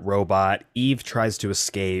after Robot. Eve tries to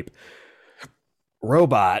escape.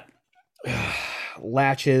 Robot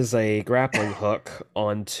latches a grappling hook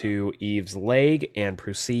onto Eve's leg and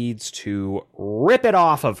proceeds to rip it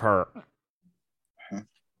off of her.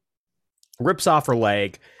 Rips off her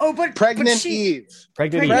leg. Oh, but Pregnant Eve.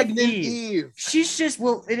 Pregnant Eve. She's just,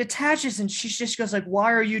 it attaches and she just goes like,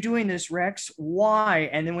 why are you doing this, Rex? Why?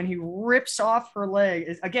 And then when he rips off her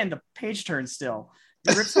leg, again, the page turns still.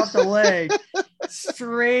 He rips off the leg,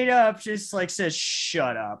 straight up just like says,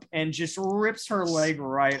 shut up, and just rips her leg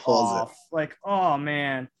right off. Like, oh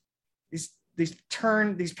man. These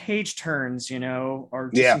page turns, are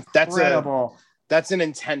just incredible. That's an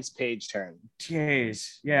intense page turn.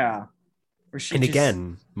 Jeez, yeah. And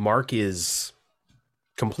again, Mark is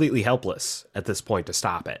completely helpless at this point to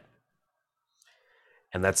stop it.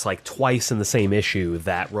 And that's like twice in the same issue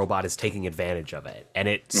that Robot is taking advantage of it. And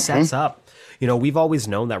it sets up, we've always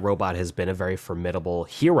known that Robot has been a very formidable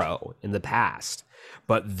hero in the past.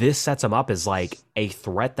 But this sets him up as like a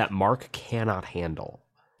threat that Mark cannot handle.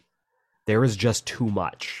 There is just too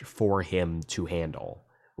much for him to handle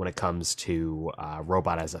when it comes to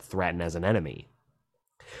Robot as a threat and as an enemy.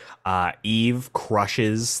 Eve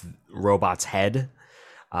crushes Robot's head,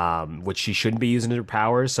 which she shouldn't be using her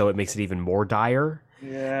powers, so it makes it even more dire.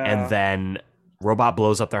 Yeah. And then Robot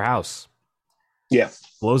blows up their house. Yeah.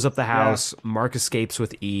 Blows up the house. Yeah. Mark escapes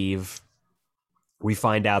with Eve. We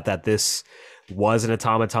find out that this was an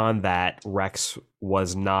automaton, that Rex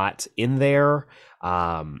was not in there.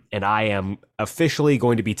 And I am officially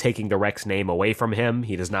going to be taking the Rex name away from him.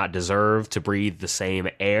 He does not deserve to breathe the same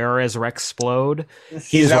air as Rex Splode.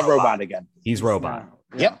 He's not Robot again. He's Robot.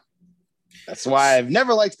 Yep. That's why I've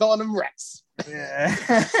never liked calling him Rex. Yeah.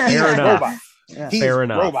 Fair enough. Robot. Yeah. He's Fair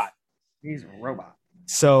enough. Robot. He's a robot.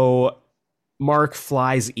 So Mark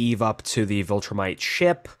flies Eve up to the Viltrumite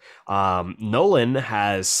ship. Nolan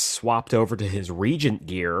has swapped over to his Regent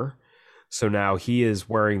gear. So now he is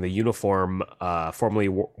wearing the uniform formerly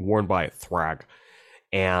worn by Thrag.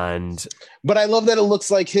 But I love that it looks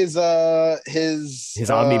like his Omni-Man.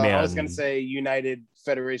 I was going to say United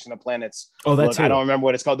Federation of Planets. Oh, that's I don't remember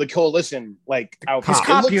what it's called. The Coalition outfit. His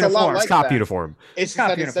cop uniform. His cop uniform. It's just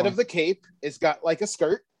that instead of the cape, it's got like a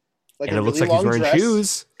skirt. And it looks like he's wearing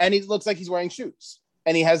shoes. And he looks like he's wearing shoes.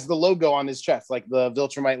 And he has the logo on his chest, like the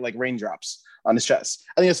Viltrumite raindrops on his chest.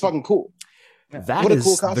 I think it's fucking cool. That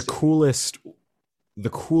is the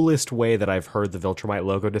coolest way that I've heard the Viltrumite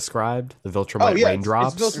logo described. The Viltrumite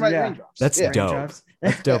raindrops. It's Viltrumite raindrops. That's dope. Raindrops.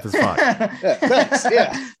 That's dope as fuck. Thanks.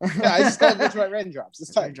 Yeah, I just call it Viltrumite raindrops.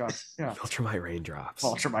 It's tight. Raindrops. Yeah. Viltrumite raindrops.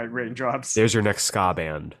 Viltrumite raindrops. There's your next ska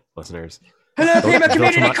band, listeners. Hello, Pima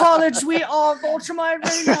Community College. We are Ultramite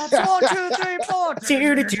Raindrops. 1, 2, 3, 4.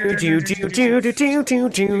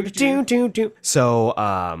 So,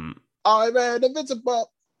 I'm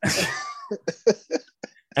invincible.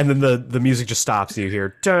 And then the music just stops. You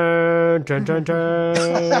hear dun, dun, dun,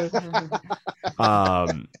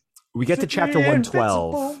 dun. We get to chapter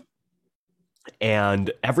 112,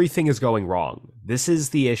 and everything is going wrong. This is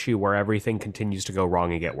the issue where everything continues to go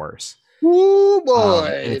wrong and get worse. Ooh, boy.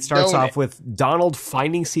 And it starts off with Donald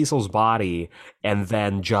finding Cecil's body, and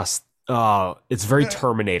then just it's very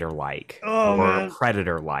Terminator-like or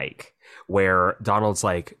Predator-like, where Donald's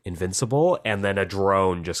like invincible, and then a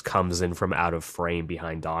drone just comes in from out of frame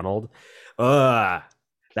behind Donald. That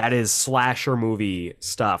is slasher movie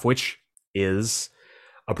stuff, which is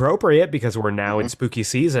appropriate because we're now in spooky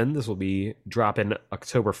season. This will be dropping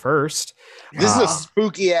October 1st. This is a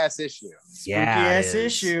spooky ass issue.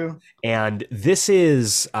 Issue. And this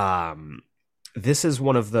is one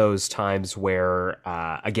of those times where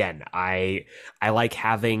again, I like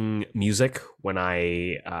having music when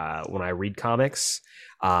I read comics.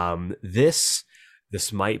 This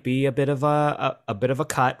might be a bit of a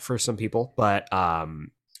cut for some people, but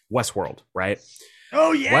Westworld, right?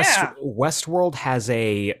 Oh yeah. Westworld has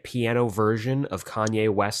a piano version of Kanye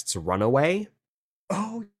West's Runaway.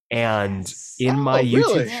 Oh, and yes. in my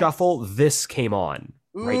really? YouTube shuffle, this came on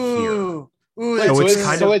right here. Ooh, Wait,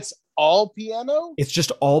 So it's all piano? It's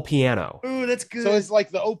just all piano. Ooh, that's good. So it's like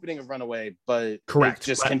the opening of Runaway, but Correct. it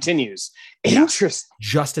just But- continues. Yeah. Interesting.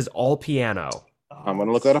 Just as all piano. I'm going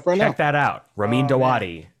to look that up right Check now. that out. Ramin Oh,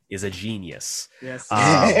 Dawadi is a genius. Yes.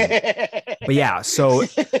 But yeah, so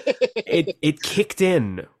it kicked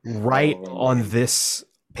in right on this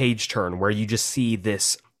page turn where you just see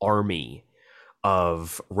this army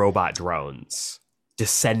of robot drones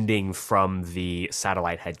descending from the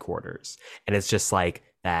satellite headquarters, and it's just like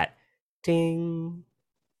that ding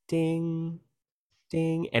ding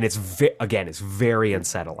ding, and it's it's very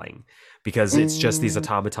unsettling because it's just these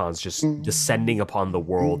automatons just descending upon the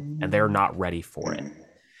world, and they're not ready for it.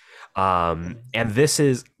 And this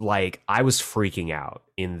is like, I was freaking out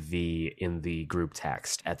in the group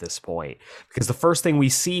text at this point, because the first thing we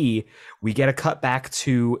see, we get a cut back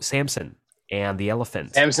to Samson and the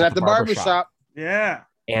elephant. Samson at the barbershop. Yeah.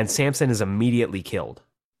 And Samson is immediately killed.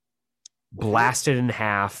 Blasted in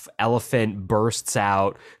half. Elephant bursts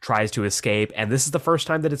out, tries to escape. And this is the first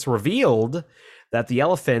time that it's revealed that the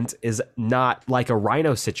elephant is not like a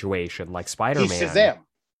rhino situation like Spider-Man. He's Shazam.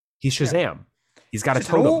 He's Shazam. Yeah. He's got Just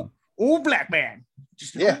a totem. Old black man.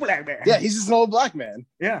 Just an old black man. Yeah, he's just an old black man.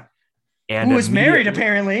 Yeah. And who is married,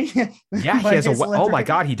 apparently. Yeah, he has oh my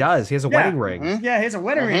God, he does. He has a wedding ring. Mm-hmm. Yeah, he has a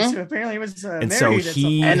wedding ring. So apparently he was and married. So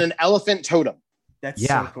he and an elephant totem. That's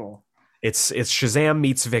so cool. It's Shazam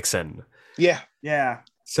meets Vixen. Yeah. Yeah.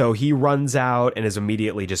 So he runs out and is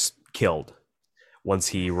immediately just killed once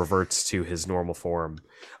he reverts to his normal form.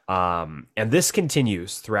 And this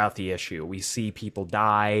continues throughout the issue. We see people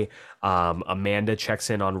die. Amanda checks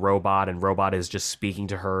in on Robot, and Robot is just speaking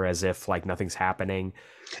to her as if like nothing's happening.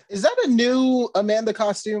 Is that a new Amanda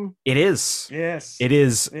costume? It is. Yes. It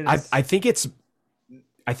is. It is. I think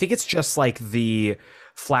it's just like the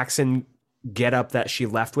flaxen getup that she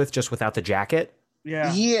left with, just without the jacket.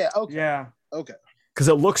 Yeah. Yeah. Okay. Yeah. Okay. Because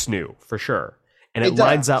it looks new for sure, and it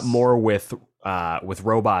lines up more with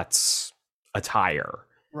Robot's attire.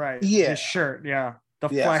 Right. Yeah. His shirt. Yeah. The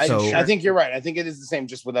Yeah. shirt. I think you're right. I think it is the same,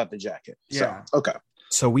 just without the jacket. Yeah. So, okay.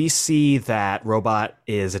 So we see that Robot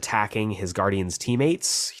is attacking his Guardians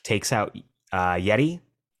teammates. He takes out Yeti,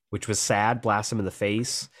 which was sad, blasts him in the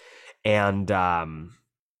face, and right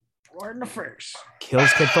in the face.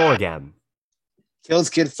 kills Kid Thor again. Kills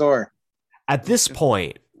Kid Thor. At this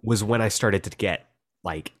point was when I started to get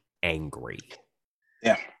like angry.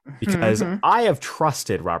 Yeah. Because I have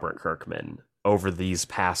trusted Robert Kirkman over these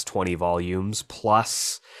past 20 volumes,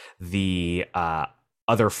 plus the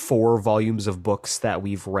other 4 volumes of books that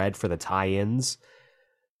we've read for the tie-ins.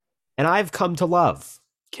 And I've come to love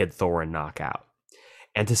Kid Thor and Knockout.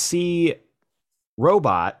 And to see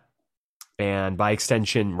Robot, and by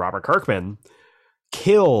extension Robert Kirkman,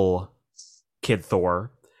 kill Kid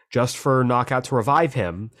Thor just for Knockout to revive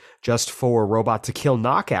him, just for Robot to kill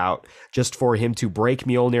Knockout, just for him to break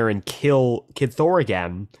Mjolnir and kill Kid Thor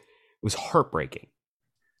again, was heartbreaking.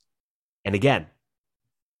 And again,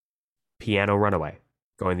 piano Runaway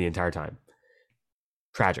going the entire time.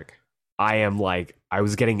 Tragic. I'm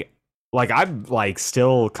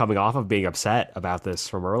still coming off of being upset about this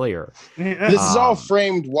from earlier. This is all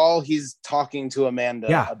framed while he's talking to Amanda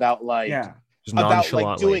about just about nonchalantly.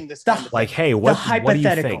 like doing this kind of like, hey, what do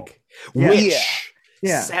you think? Yeah. Which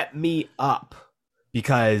set me up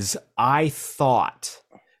because I thought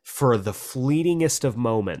for the fleetingest of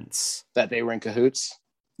moments that they were in cahoots.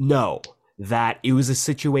 No, that it was a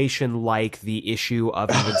situation like the issue of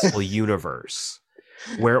Invincible Universe,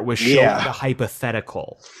 where it was showing the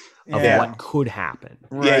hypothetical of what could happen.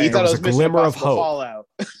 Right. Yeah, you thought there was a glimmer of hope. Fallout.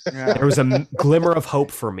 There was a glimmer of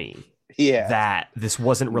hope for me. Yeah, that this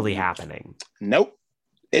wasn't really happening. Nope,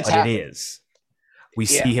 it is. We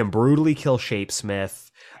see him brutally kill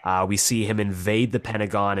Shapesmith. We see him invade the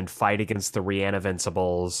Pentagon and fight against the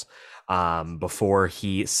Reanivincibles before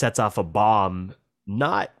he sets off a bomb,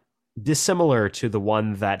 not dissimilar to the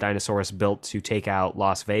one that Dinosaurus built to take out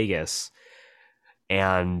Las Vegas.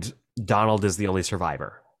 And Donald is the only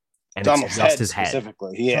survivor. And Donald's it's just his head.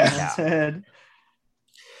 Specifically. Yeah.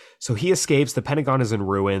 So he escapes. The Pentagon is in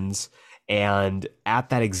ruins. And at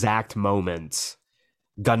that exact moment,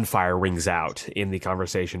 gunfire rings out in the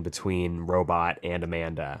conversation between Robot and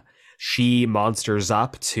Amanda. She monsters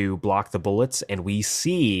up to block the bullets, and we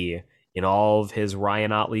see, in all of his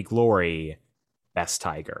Ryan Otley glory, Best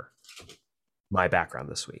Tiger. My background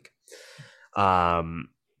this week.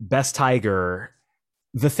 Best Tiger,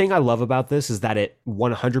 the thing I love about this is that it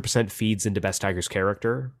 100% feeds into Best Tiger's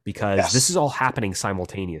character, because this is all happening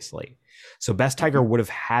simultaneously. So Best Tiger would have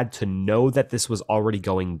had to know that this was already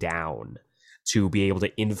going down to be able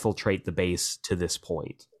to infiltrate the base to this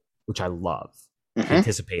point, which I love.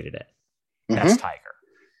 Anticipated it. Best Tiger.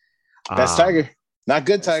 Best Tiger. Not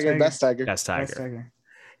good Tiger. Best Tiger. Best Tiger.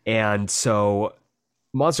 And so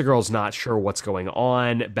Monster Girl's not sure what's going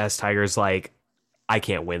on. Best Tiger's like, I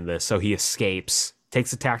can't win this. So he escapes,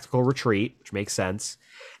 takes a tactical retreat, which makes sense.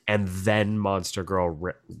 And then Monster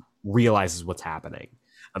Girl realizes what's happening.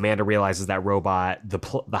 Amanda realizes that Robot, the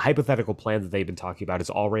hypothetical plan that they've been talking about, is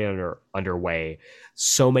already underway.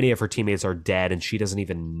 So many of her teammates are dead, and she doesn't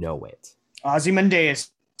even know it. Ozymandias.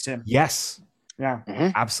 Yes. Yeah.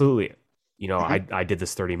 Absolutely. You know, I did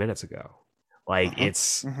this 30 minutes ago. Like,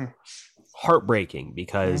 it's heartbreaking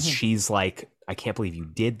because she's like, I can't believe you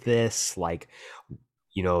did this. Like,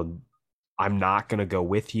 you know, I'm not going to go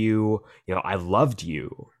with you. You know, I loved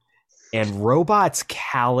you. And Robot's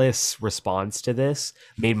callous response to this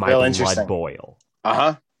made my blood boil.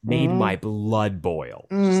 Made my blood boil.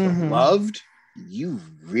 Loved? You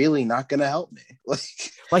really not gonna help me?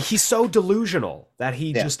 Like he's so delusional that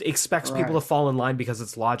he just expects people to fall in line because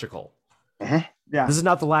it's logical. Yeah, this is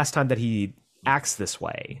not the last time that he acts this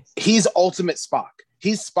way. He's ultimate Spock.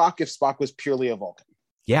 He's Spock if Spock was purely a Vulcan.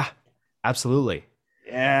 Yeah, absolutely.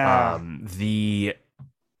 Yeah. The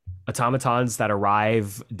automatons that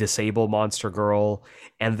arrive disable Monster Girl,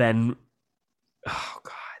 and then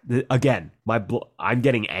again, I'm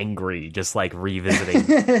getting angry just like revisiting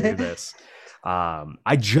through this.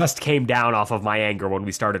 I just came down off of my anger when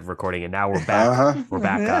we started recording, and now we're back. We're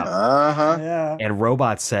back up. Yeah. And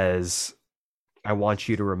Robot says, I want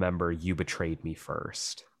you to remember you betrayed me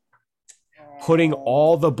first. Putting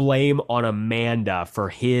all the blame on Amanda for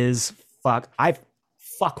his fuck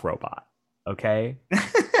Robot. Okay?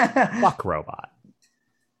 Fuck Robot.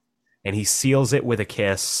 And he seals it with a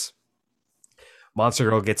kiss. Monster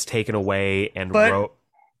Girl gets taken away, and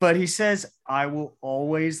but he says, I will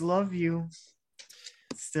always love you.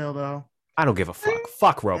 Still, though. I don't give a fuck.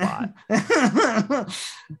 Fuck Robot.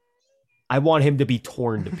 I want him to be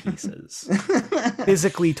torn to pieces.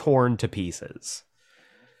 Physically torn to pieces.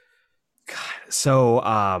 God. So,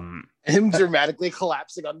 him dramatically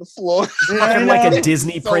collapsing on the floor. Fucking like a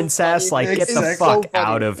Disney princess. Funny. Like, get the fuck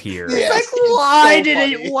out of here. Yeah. Like,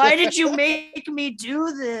 why did you make me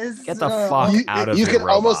do this? Get the fuck out of here. You can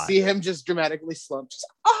Robot. almost see him just dramatically slump. Just,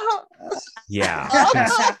 yeah.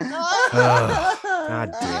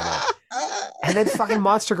 God damn it. And then fucking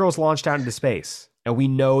Monster Girl's launched out into space. And we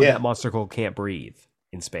know that Monster Girl can't breathe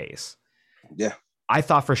in space. Yeah. I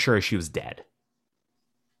thought for sure she was dead.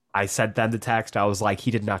 I sent them the text. I was like,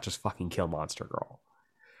 he did not just fucking kill Monster Girl.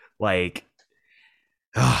 Like,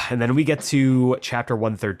 and then we get to chapter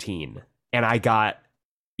 113, and I got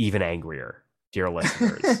even angrier, dear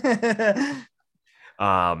listeners.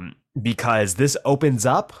 Because this opens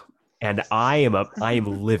up, and I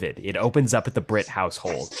am livid. It opens up at the Brit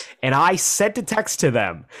household, and I sent a text to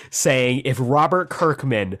them saying, if Robert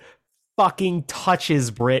Kirkman fucking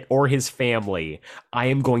touches Brit or his family, I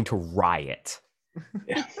am going to riot.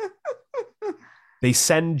 They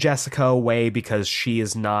send Jessica away because she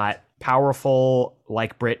is not powerful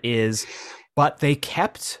like Brit is, but they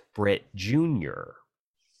kept Brit Jr.,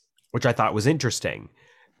 which I thought was interesting.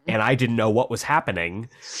 And I didn't know what was happening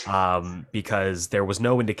because there was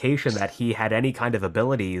no indication that he had any kind of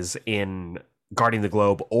abilities in Guarding the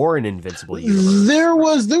Globe or in Invincible Universe. There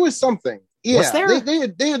was something. Yeah, Was there?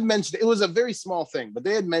 They had mentioned, it was a very small thing, but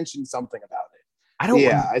they had mentioned something about it. I don't.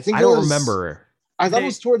 Yeah, I think I don't remember. I thought it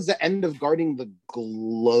was towards the end of Guarding the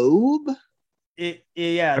Globe.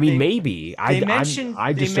 Yeah, I mean, maybe. I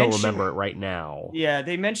just don't remember it right now. Yeah,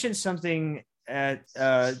 they mentioned something at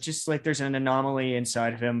just like there's an anomaly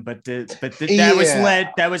inside of him, but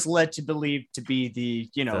that was led to believe to be the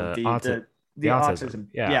autism.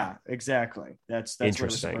 Yeah, exactly. That's what it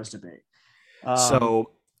was supposed to be.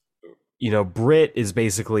 So, Britt is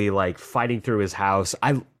basically like fighting through his house.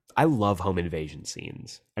 I love home invasion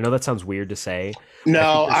scenes. I know that sounds weird to say.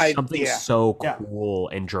 No, something so cool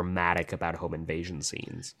and dramatic about home invasion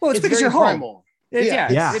scenes. Well, it's because you're home.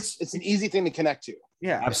 It's an easy thing to connect to.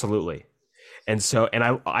 Yeah, absolutely. And so,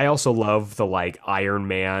 I also love the like Iron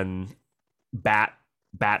Man bat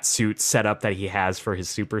suit setup that he has for his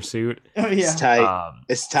super suit. Oh yeah, it's tight.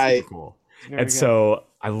 It's tight. Cool. So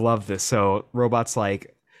I love this. So Robot's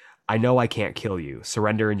like, I know I can't kill you.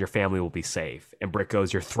 Surrender and your family will be safe. And Britt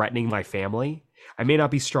goes, you're threatening my family? I may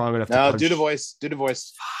not be strong enough to punch. Do the voice.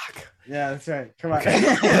 Fuck. Yeah, that's right. Come on.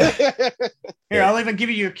 Okay. Here, I'll even give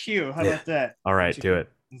you a cue. How about that? All right, do it.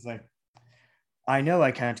 It's like, I know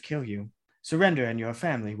I can't kill you. Surrender and your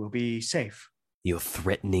family will be safe. You're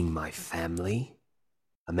threatening my family?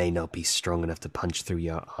 I may not be strong enough to punch through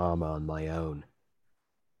your armor on my own,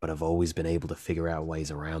 but I've always been able to figure out ways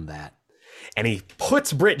around that. And he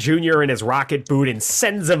puts Britt Jr. in his rocket boot and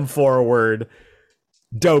sends him forward.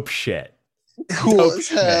 Dope shit. Cool as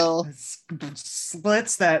hell.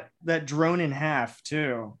 Splits that drone in half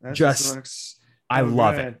too. That just looks I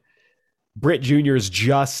love it. Britt Jr. is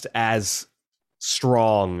just as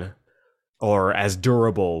strong or as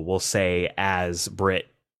durable, we'll say, as Britt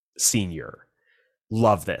Sr.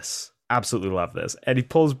 Love this. Absolutely love this. And he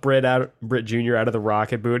pulls Britt Jr. out of the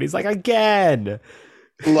rocket boot. He's like, again.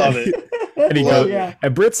 Love it. And he goes,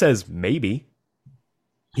 and Britt says, maybe.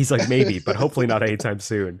 He's like, maybe, but hopefully not anytime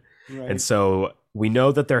soon. Right. And so we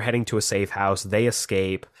know that they're heading to a safe house. They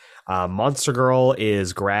escape. Monster Girl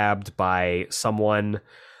is grabbed by someone.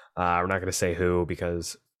 We're not going to say who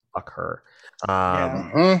because fuck her.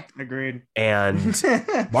 Agreed. And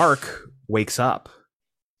Mark wakes up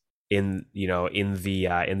in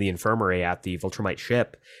the infirmary at the Viltrumite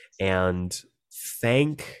ship, and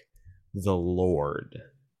thank the Lord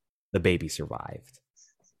the baby survived.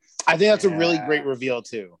 I think that's a really great reveal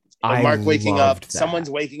too. Mark waking up, someone's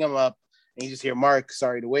waking him up, and you just hear, Mark,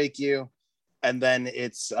 sorry to wake you. And then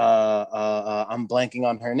it's I'm blanking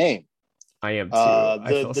on her name. I am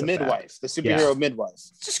too. The midwife, the superhero midwife.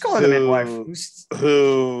 Just call her the midwife.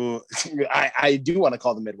 Who I do want to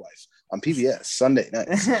call the midwife on PBS Sunday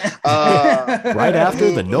nights. Right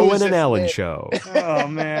after the Nolan and Allen show. Oh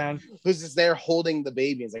man. Who's just there holding the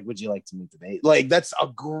baby? It's like, would you like to meet the baby? Like, that's a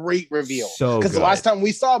great reveal. So because the last time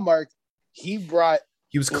we saw Mark, he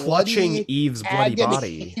was clutching Eve's bloody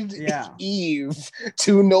body. Eve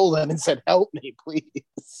to Nolan and said, help me,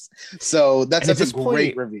 please. So that's a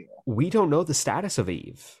great reveal. We don't know the status of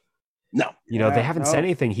Eve. No. They haven't said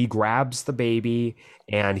anything. He grabs the baby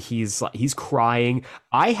and he's crying.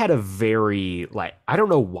 I had a very, I don't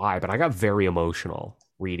know why, but I got very emotional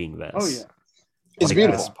reading this. Oh, yeah. It's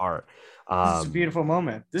beautiful. This part. This is a beautiful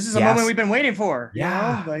moment. This is a moment we've been waiting for.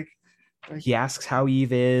 Yeah. Like he asks how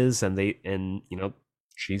Eve is, and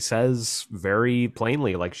she says very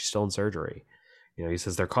plainly, like, she's still in surgery. He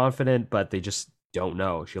says they're confident, but they just don't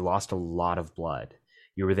know. She lost a lot of blood.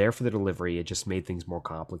 You were there for the delivery. It just made things more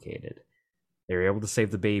complicated. They were able to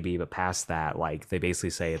save the baby, but past that, they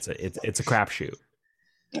basically say it's a crapshoot.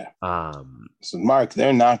 Yeah. So Mark,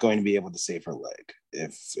 they're not going to be able to save her leg.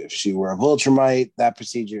 If she were a Viltrumite, that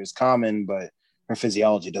procedure is common, but her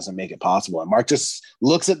physiology doesn't make it possible. And Mark just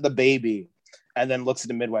looks at the baby and then looks at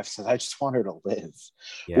the midwife and says, I just want her to live,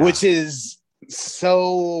 which is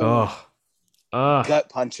so gut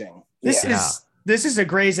punching. This is a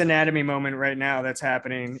Grey's Anatomy moment right now that's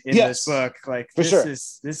happening in this book. This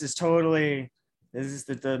is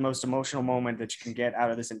the most emotional moment that you can get out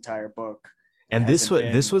of this entire book. And this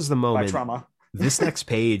was the moment. Trauma. This next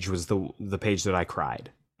page was the page that I cried.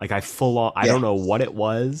 Like, I don't know what it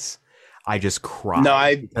was. I just cried. No,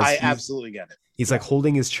 I absolutely get it. He's like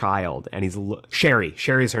holding his child, and he's Sherry.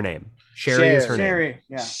 Sherry's her name. Sherry is her name.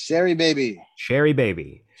 Yeah. Sherry baby. Sherry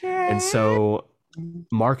baby. And so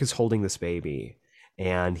Mark is holding this baby,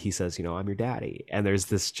 and he says, I'm your daddy. And there's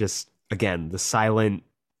this just, again, the silent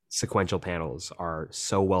sequential panels are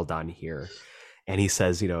so well done here. And he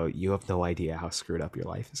says, you have no idea how screwed up your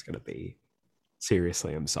life is going to be.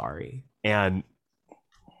 Seriously, I'm sorry. And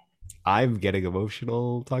I'm getting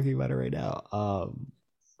emotional talking about it right now.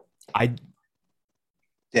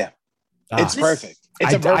 It's perfect.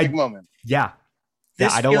 It's a perfect moment. Yeah. Yeah,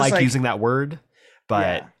 I don't like using that word,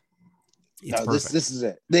 but it's perfect. This is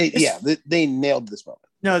it. They nailed this moment.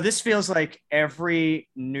 No, this feels like every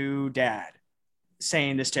new dad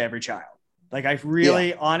saying this to every child. Like, I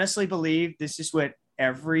really honestly believe this is what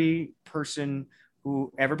every person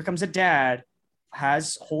who ever becomes a dad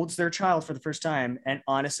holds their child for the first time and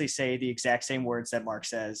honestly say the exact same words that Mark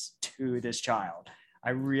says to this child.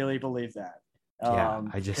 I really believe that.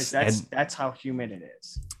 That's how human it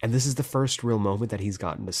is. And this is the first real moment that he's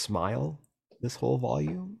gotten to smile this whole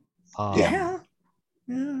volume. God,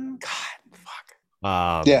 fuck.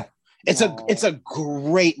 It's a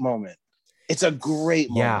great moment. It's a great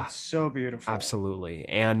moment. Yeah, so beautiful. Absolutely.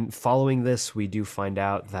 And following this, we do find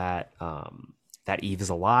out that that Eve is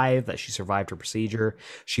alive, that she survived her procedure.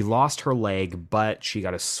 She lost her leg, but she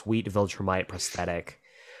got a sweet Viltrumite prosthetic.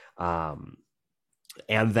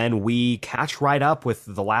 And then we catch right up with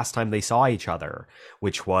the last time they saw each other,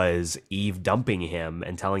 which was Eve dumping him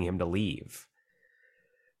and telling him to leave.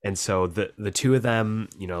 And so the two of them,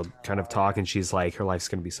 you know, kind of talk, and she's like, her life's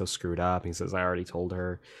going to be so screwed up. And he says, I already told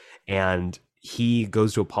her. And he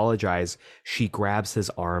goes to apologize. She grabs his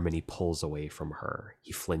arm and he pulls away from her.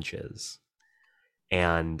 He flinches.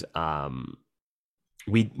 And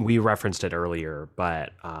we referenced it earlier,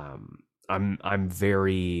 but I'm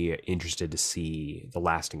very interested to see the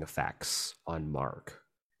lasting effects on Mark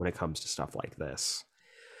when it comes to stuff like this.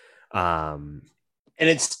 And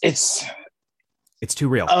it's too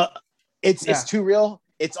real. It's too real.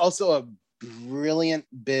 It's also a brilliant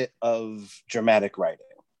bit of dramatic writing.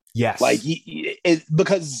 Yes. Like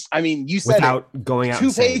because I mean, you said without going out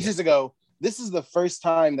 2 pages ago, this is the first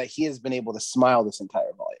time that he has been able to smile this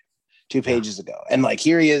entire volume. 2 pages ago. And like,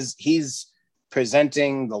 here he is, he's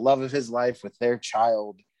presenting the love of his life with their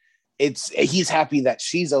child. He's happy that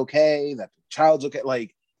she's okay, that the child's okay.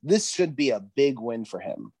 Like, this should be a big win for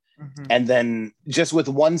him. Mm-hmm. And then just with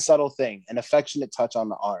one subtle thing, an affectionate touch on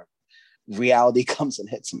the arm, reality comes and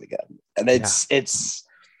hits him again. And it's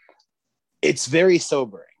very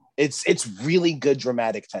sobering. It's really good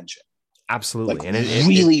dramatic tension. Absolutely. Like, and it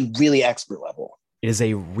really expert level. It is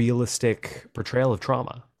a realistic portrayal of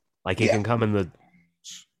trauma. Like, it can come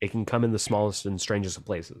in the smallest and strangest of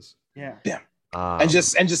places. Yeah. And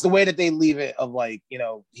just the way that they leave it, of like, you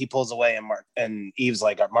know, he pulls away and Eve's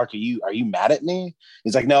like, Mark, are you mad at me?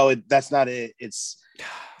 He's like, no, that's not it. It's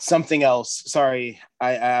something else. Sorry,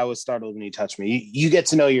 I was startled when you touched me. You get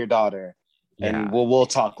to know your daughter, and we'll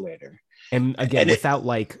talk later. And again, without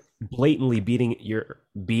like blatantly beating you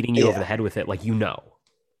over the head with it, like, you know.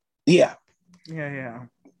 Yeah.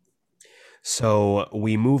 So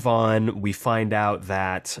we move on. We find out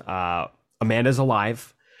that Amanda's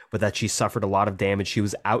alive, but that she suffered a lot of damage. She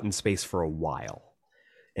was out in space for a while.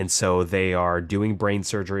 And so they are doing brain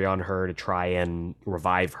surgery on her to try and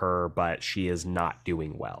revive her, but she is not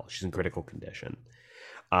doing well. She's in critical condition.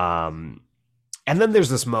 And then there's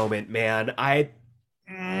this moment, man, I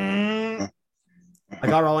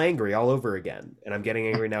got all angry all over again, and I'm getting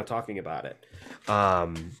angry now talking about it.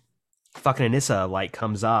 Fucking Anissa like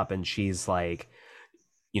comes up, and she's like,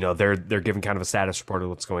 you know, they're giving kind of a status report of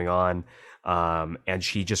what's going on. And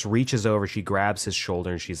she just reaches over, she grabs his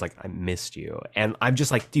shoulder, and she's like, I missed you. And I'm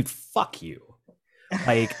just like, dude, fuck you.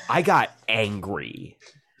 Like, I got angry.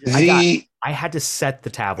 I had to set the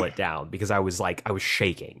tablet down because I was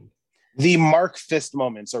shaking. The Mark fist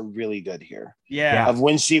moments are really good here. Yeah. Of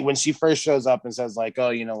when she first shows up and says like, oh,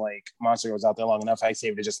 you know, like, Monster was out there long enough, I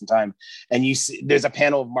saved it just in time. And you see there's a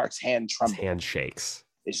panel of Mark's hand trembling. His hand shakes.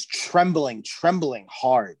 It's trembling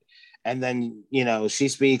hard. And then, you know, she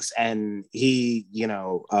speaks, and he, you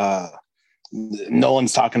know,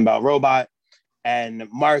 Nolan's talking about Robot, and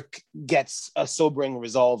Mark gets a sobering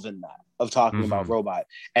resolve in that of talking about Robot,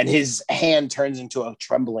 and his hand turns into a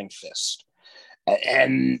trembling fist.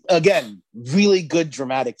 And again, really good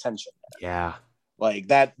dramatic tension. Yeah.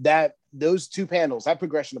 Like those 2 panels, that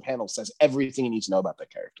progression of panels says everything you need to know about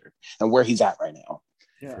that character and where he's at right now.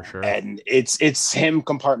 Yeah. For sure. And it's him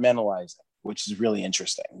compartmentalizing, which is really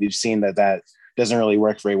interesting. We've seen that doesn't really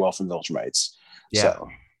work very well from Viltrumites. Yeah. So.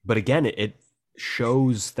 But again, it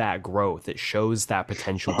shows that growth. It shows that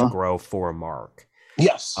potential to grow for Mark.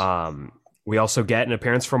 Yes. We also get an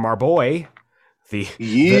appearance from our boy, the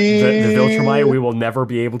Viltrumite. We will never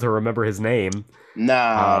be able to remember his name.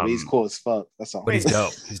 Nah, he's cool as fuck. That's all. But he's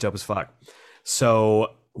dope. He's dope as fuck.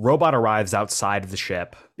 So Robot arrives outside of the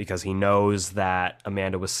ship because he knows that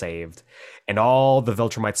Amanda was saved, and all the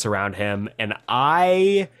Viltrumites surround him. And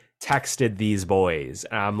I texted these boys,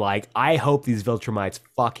 and I'm like, I hope these Viltrumites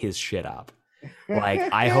fuck his shit up.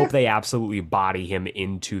 Like, I hope they absolutely body him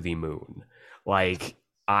into the moon. Like,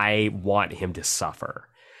 I want him to suffer.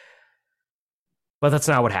 But that's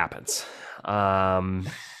not what happens.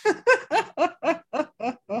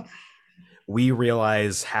 We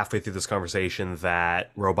realize halfway through this conversation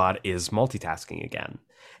that Robot is multitasking again.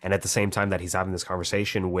 And at the same time that he's having this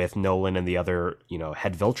conversation with Nolan and the other,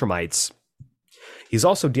 head Viltrumites, he's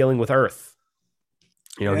also dealing with Earth.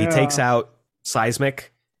 He takes out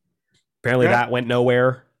Seismic. Apparently that went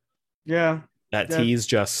nowhere. Yeah. That tease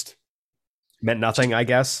just meant nothing, I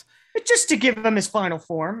guess. Just to give him his final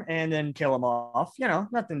form and then kill him off.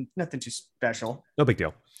 Nothing too special. No big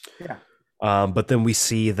deal. Yeah. But then we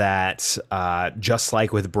see that just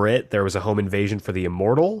like with Brit, there was a home invasion for the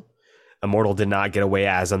Immortal. Immortal did not get away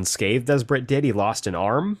as unscathed as Brit did. He lost an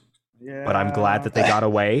arm. Yeah. But I'm glad that they got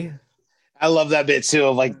away. I love that bit too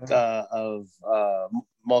of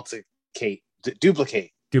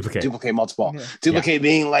duplicate multiple. Yeah. Duplicate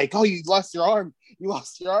being like, oh, you lost your arm.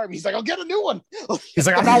 He's like, I'll get a new one. He's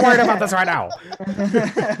like, I'm not worried about this right now.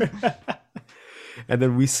 And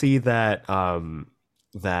then we see that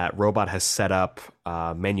that Robot has set up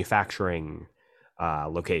manufacturing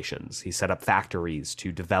locations. He set up factories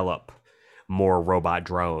to develop more robot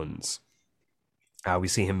drones. We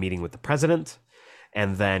see him meeting with the president,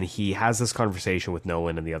 and then he has this conversation with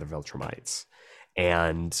Nolan and the other Viltrumites.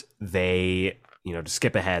 And they, to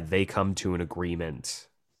skip ahead, they come to an agreement,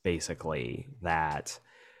 basically, that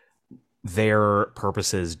their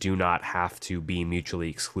purposes do not have to be mutually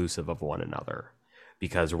exclusive of one another.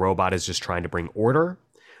 Because Robot is just trying to bring order.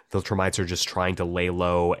 Viltrumites are just trying to lay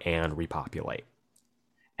low and repopulate.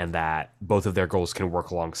 And that both of their goals can work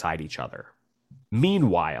alongside each other.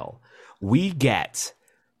 Meanwhile, we get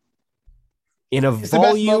in a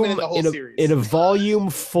volume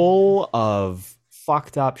full of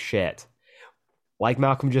fucked up shit. Like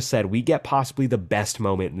Malcolm just said, we get possibly the best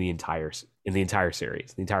moment in the entire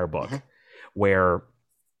series, the entire book, where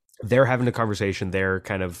they're having a conversation, they're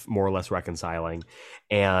kind of more or less reconciling,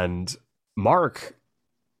 and Mark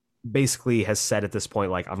basically has said at this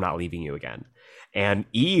point, like, I'm not leaving you again. And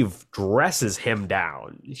Eve dresses him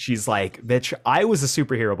down. She's like, bitch, I was a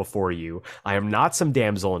superhero before you. I am not some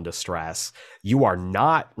damsel in distress. You are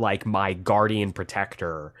not like my guardian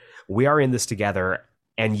protector. We are in this together.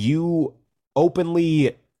 And you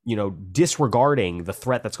openly, disregarding the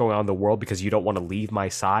threat that's going on in the world because you don't want to leave my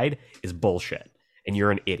side is bullshit. And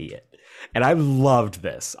you're an idiot. And I loved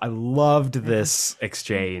this. I loved this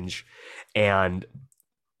exchange. And,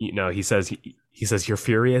 he says, you're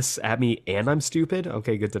furious at me and I'm stupid?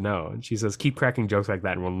 Okay, good to know. And she says, keep cracking jokes like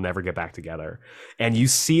that and we'll never get back together. And you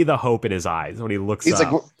see the hope in his eyes when he looks up.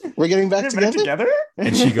 He's like, we're getting back together?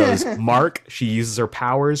 And she goes, Mark, she uses her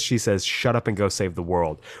powers. She says, shut up and go save the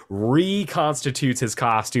world. Reconstitutes his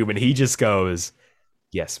costume and he just goes,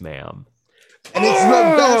 yes, ma'am. And it's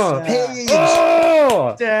the best page.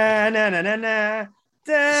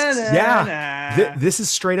 Yeah. This is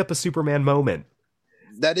straight up a Superman moment.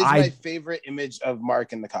 That is my favorite image of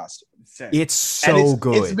Mark in the costume. It's so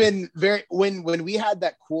good. It's been very when we had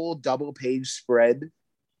that cool double page spread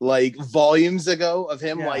like volumes ago of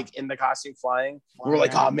him like in the costume flying. We were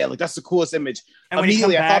like, oh man, like that's the coolest image. And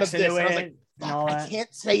immediately I thought of this and I was like, I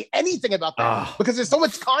can't say anything about that because there's so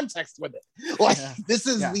much context with it. Like this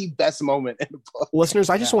is the best moment in the book.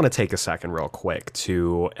 Listeners, I just want to take a second real quick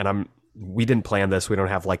we didn't plan this. We don't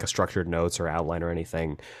have like a structured notes or outline or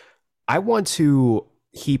anything. I want to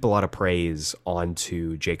heap a lot of praise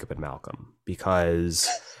onto Jacob and Malcolm because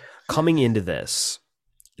coming into this,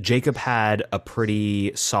 Jacob had a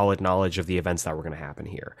pretty solid knowledge of the events that were going to happen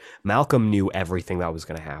here. Malcolm knew everything that was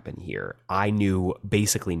going to happen here. I knew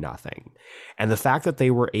basically nothing. And the fact that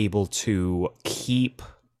they were able to keep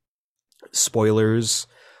spoilers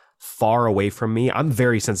far away from me, I'm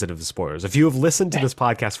very sensitive to spoilers. If you have listened to this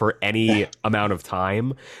podcast for any amount of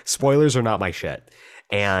time, spoilers are not my shit.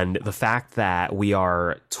 And the fact that we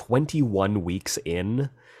are 21 weeks in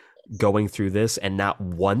going through this and not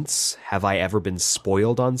once have I ever been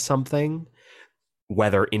spoiled on something,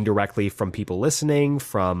 whether indirectly from people listening,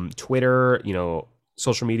 from Twitter,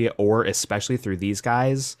 social media, or especially through these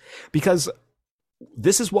guys, because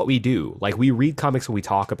this is what we do. Like, we read comics and we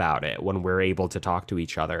talk about it when we're able to talk to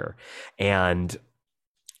each other. And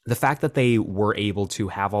the fact that they were able to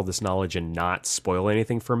have all this knowledge and not spoil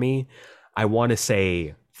anything for me, I want to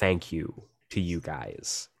say thank you to you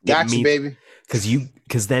guys. Gotcha, baby.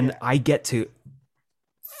 Because then I get to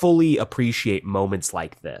fully appreciate moments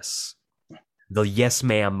like this. The yes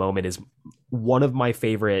ma'am moment is one of my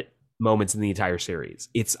favorite moments in the entire series.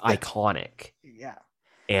 It's iconic. Yeah.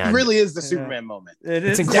 And it really is the Superman moment.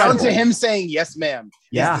 It's incredible. Down to him saying yes ma'am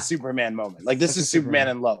is the Superman moment. Like this is Superman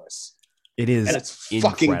and Lois. It is, and it's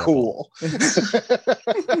fucking cool.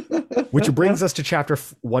 Which brings us to chapter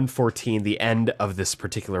 114, the end of this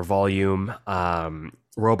particular volume.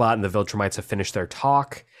 Robot and the Viltrumites have finished their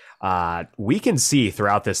talk. We can see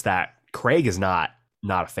throughout this that Craig is not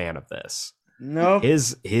a fan of this. Nope.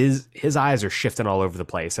 His eyes are shifting all over the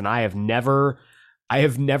place, and I have never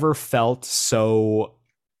felt so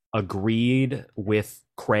agreed with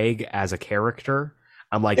Craig as a character.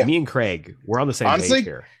 I'm like, me and Craig, we're on the same page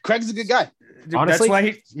here. Craig's a good guy. Honestly, that's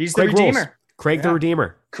why he's Craig the Redeemer. Rules. Craig the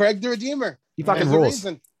Redeemer. Craig the Redeemer. He fucking rules.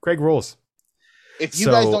 Craig rules. If you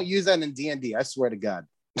guys don't use that in D&D, I swear to God.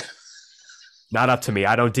 Not up to me.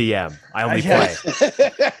 I don't DM. I only play.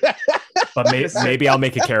 But maybe I'll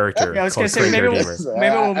make a character. I was going to say, maybe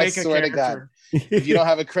we'll make a character. If you don't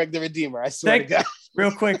have a Craig the Redeemer, I swear to God. Real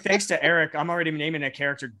quick, thanks to Eric, I'm already naming a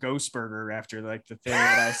character Ghostburger after like the thing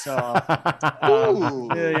that I saw.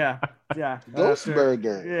 Yeah.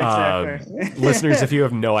 Ghostburger. Exactly. Listeners, if you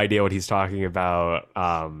have no idea what he's talking about,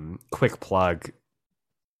 quick plug.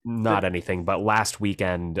 Not anything, but last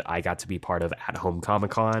weekend I got to be part of At Home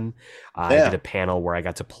Comic Con. I did a panel where I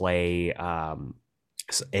got to play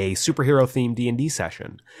a superhero themed D&D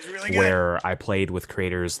session really where I played with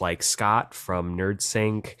creators like Scott from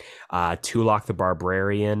NerdSync, Tulok the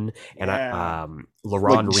Barbarian, and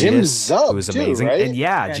Laurent Reedus, who was amazing. Right? And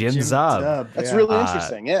Jim Zub. That's really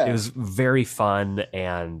interesting. It was very fun.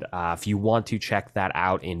 And if you want to check that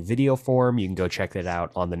out in video form, you can go check it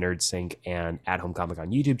out on the NerdSync and At Home Comic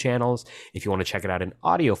on YouTube channels. If you want to check it out in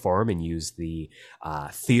audio form and use the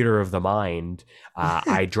Theater of the Mind,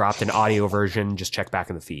 I dropped an audio version. Just check back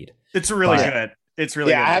in the feed. It's really good. It's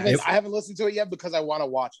really good. I haven't listened to it yet because I want to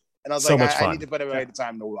watch it. And I was I need to put away the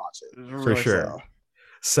time to watch it. For sure.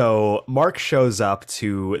 So Mark shows up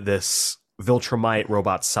to this Viltrumite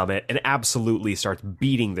Robot Summit and absolutely starts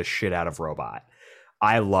beating the shit out of Robot.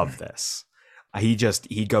 I love this. He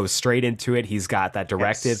goes straight into it. He's got that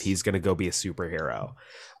directive. Yes. He's going to go be a superhero.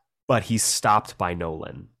 But he's stopped by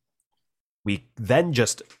Nolan. We then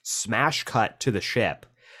just smash cut to the ship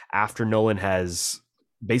after Nolan has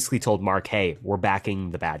basically told Mark, hey, we're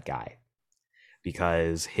backing the bad guy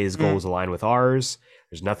because his goals align with ours.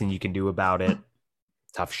 There's nothing you can do about it.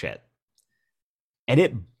 Tough shit.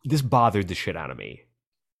 And this bothered the shit out of me,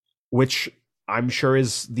 which I'm sure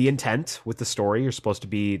is the intent with the story. You're supposed to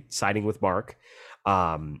be siding with Mark.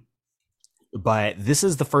 But this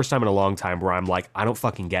is the first time in a long time where I'm like, I don't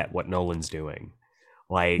fucking get what Nolan's doing.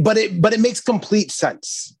 Like, but it makes complete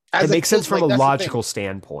sense. It makes sense from a logical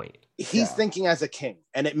standpoint. He's thinking as a king,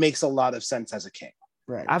 and it makes a lot of sense as a king.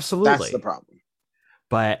 Right. Absolutely. That's the problem.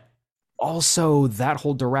 But also, that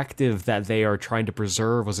whole directive that they are trying to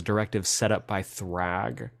preserve was a directive set up by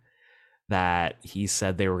Thrag that he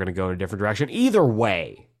said they were going to go in a different direction. Either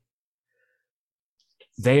way,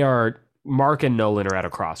 Mark and Nolan are at a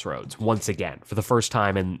crossroads once again for the first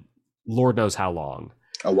time in Lord knows how long.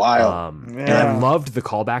 A while. And I loved the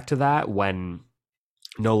callback to that when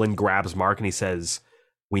Nolan grabs Mark and he says,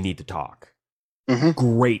 we need to talk. Mm-hmm.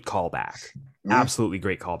 Great callback. Mm-hmm. Absolutely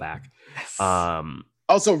great callback.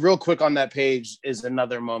 Also, real quick on that page is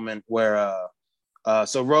another moment where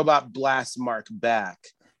so Robot blasts Mark back.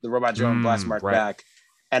 The robot drone blasts Mark back.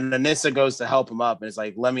 And Anissa goes to help him up and is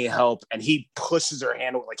like, let me help. And he pushes her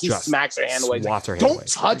hand away. Like, he smacks her hand away. Like, don't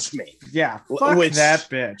touch me. Yeah. Fuck that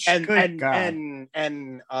bitch.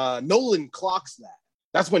 And Nolan clocks that.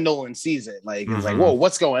 That's when Nolan sees it. Like, he's like, whoa,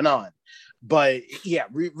 what's going on? But yeah,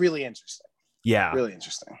 really interesting. Yeah. Really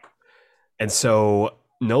interesting. And so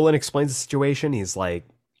Nolan explains the situation. He's like,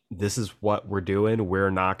 this is what we're doing. We're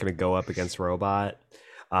not going to go up against Robot.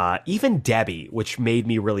 Even Debbie, which made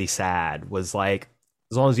me really sad, was like,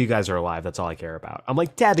 as long as you guys are alive, that's all I care about. I'm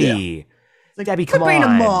like, Debbie. Like, Debbie, come on. Being a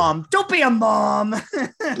mom. Don't be a mom.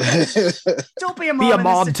 Don't be a mom. Be a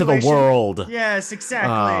mom to the world. Yes,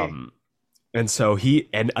 exactly. And so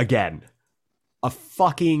again, a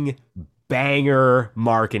fucking banger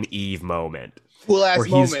Mark and Eve moment. Cool ass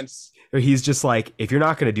moments. Where he's just like, if you're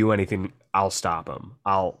not going to do anything, I'll stop him.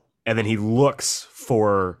 And then he looks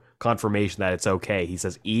for confirmation that it's okay. He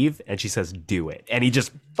says, Eve, and she says, do it. And he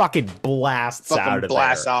just fucking blasts out of there.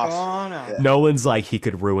 Off. Oh, no. Yeah. Nolan's like, he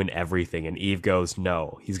could ruin everything. And Eve goes,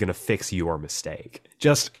 no, he's going to fix your mistake.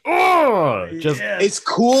 It's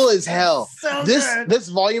cool as hell. So this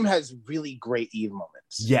volume has really great Eve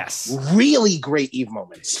moments. Yes. Really great Eve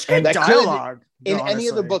moments. And that dialogue. Any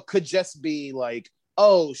other book could just be like,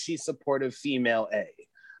 oh, she's supportive female A.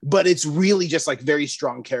 But it's really just like very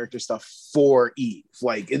strong character stuff for Eve.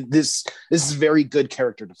 Like this is very good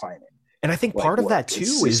character defining. And I think part of that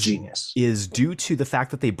too is due to the fact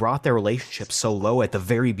that they brought their relationship so low at the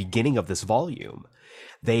very beginning of this volume.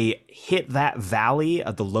 they hit that valley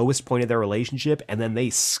at the lowest point of their relationship, and then they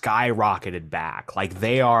skyrocketed back. Like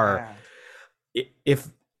they are,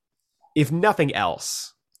 if nothing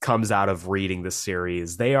else comes out of reading this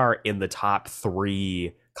series, they are in the top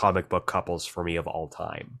 3 comic book couples for me of all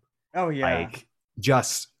time. Oh yeah, like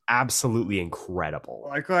just absolutely incredible.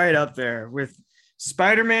 Like right up there with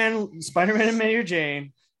Spider-Man and Mary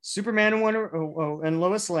Jane, Superman and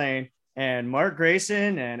Lois Lane, and Mark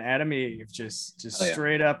Grayson and Adam Eve, just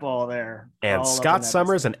straight up all there. And all Scott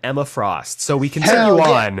Summers and Emma Frost. So we continue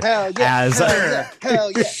on as sure,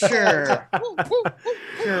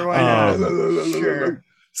 why not? Sure.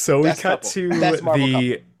 So we cut to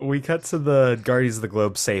the Guardians of the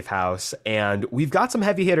Globe safe house, and we've got some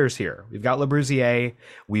heavy hitters here. We've got Labrousier,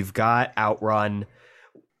 we've got Outrun.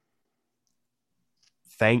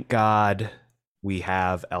 Thank God we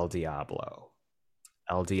have El Diablo.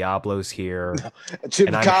 El Diablo's here.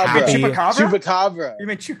 Chupacabra. You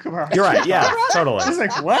mean Chupacabra? You're right. Yeah, totally. I was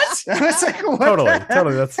like, what? I was like, what?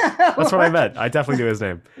 Totally. That's what I meant. I definitely knew his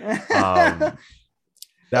name. That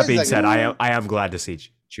being said, I am glad to see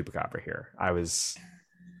Chupacabra here.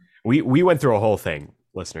 We went through a whole thing,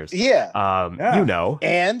 listeners. Yeah. You know.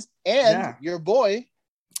 And your boy.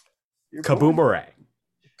 Kaboomerang.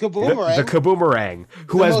 Kaboomerang. The Kaboomerang,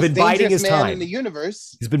 who has been biding his time in the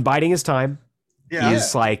universe. He's been biding his time. Yeah.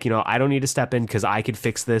 He's like, I don't need to step in because I could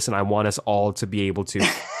fix this, and I want us all to be able to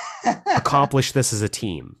accomplish this as a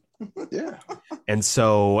team. Yeah. And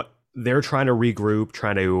so they're trying to regroup,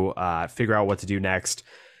 trying to figure out what to do next.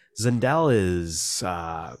 Zendel is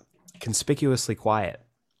conspicuously quiet.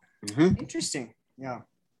 Mm-hmm. Interesting. Yeah.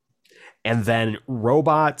 And then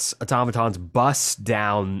robots, automatons bust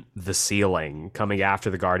down the ceiling, coming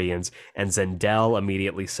after the Guardians. And Zendel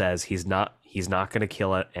immediately says he's not going to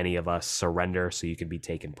kill any of us. Surrender so you can be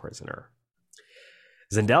taken prisoner.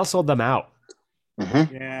 Zendel sold them out.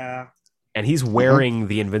 Mm-hmm. Yeah. And he's wearing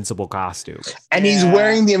the Invincible costume. And he's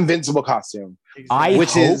wearing the Invincible costume, Exactly.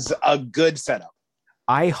 which is a good setup.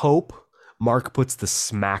 I hope Mark puts the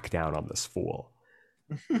smackdown on this fool.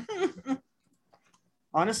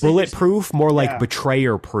 Honestly, Bulletproof, more like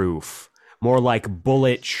betrayer proof, more like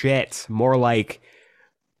bullet shit, more like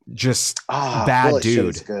just bad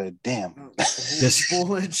dude. Is good. Damn. This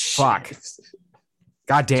bullet fuck. shit.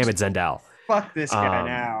 God damn it, Zendel. Fuck this guy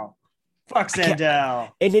now. Fuck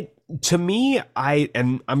Zendel. And it, to me,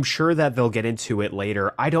 I'm sure that they'll get into it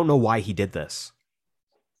later. I don't know why he did this.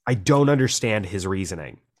 I don't understand his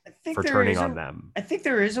reasoning for turning on them. I think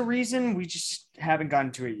there is a reason. We just haven't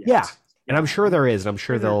gotten to it yet. Yeah. And I'm sure there is. And I'm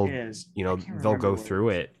sure they'll go through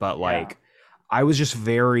it. But I was just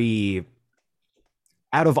very,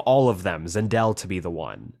 out of all of them, Zendel to be the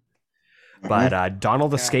one. But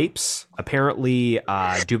Donald escapes. Apparently,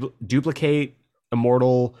 Duplicate,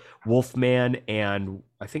 Immortal, Wolfman, and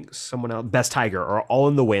I think someone else, Best Tiger, are all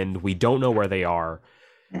in the wind. We don't know where they are,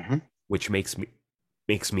 which makes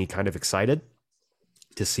me kind of excited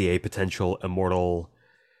to see a potential Immortal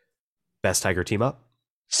Best Tiger team up.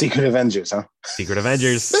 Secret Avengers, huh? Secret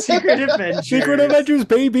Avengers. Secret Avengers. Secret Avengers,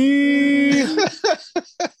 baby!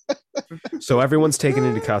 So everyone's taken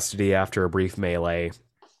into custody after a brief melee.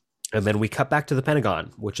 And then we cut back to the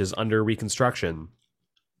Pentagon, which is under reconstruction.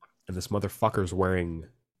 And this motherfucker's wearing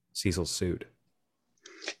Cecil's suit.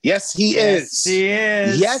 Yes, he is. He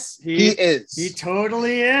is. Yes, he is. He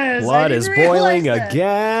totally is. Blood is boiling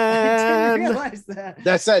again. I didn't realize that.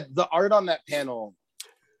 That said, the art on that panel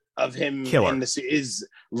of him in the suit is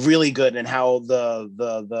really good, and how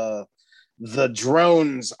the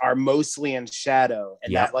drones are mostly in shadow,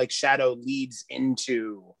 and that like shadow leads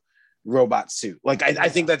into robot suit. Like I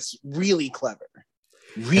think that's really clever.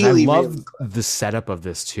 Really, I love really clever. the setup of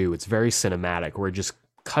this too. It's very cinematic, where it just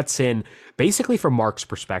cuts in basically from Mark's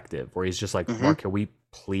perspective, where he's just like, Mark, can we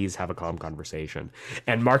please have a calm conversation?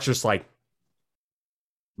 And Mark's just like,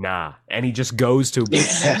 nah, and he just goes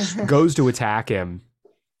to attack him.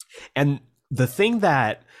 And the thing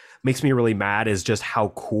that makes me really mad is just how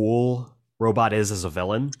cool Robot is as a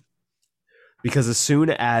villain. Because as soon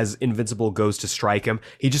as Invincible goes to strike him,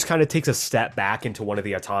 he just kind of takes a step back into one of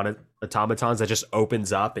the automatons that just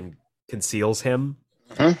opens up and conceals him.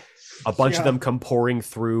 A bunch of them come pouring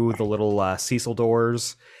through the little Cecil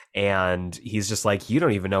doors, and he's just like, you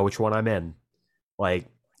don't even know which one I'm in. Like,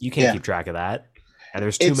 you can't keep track of that. And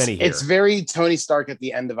there's too many here. It's very Tony Stark at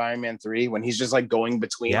the end of Iron Man 3 when he's just like going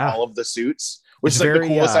between all of the suits, which is like the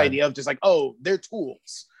coolest idea of just like, oh, they're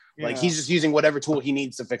tools. Yeah. Like he's just using whatever tool he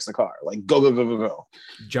needs to fix the car. Like go.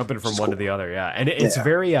 Jumping from one to the other, And it's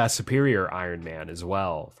very Superior Iron Man as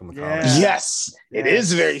well from the comics. Yes, it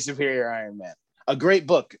is very Superior Iron Man. A great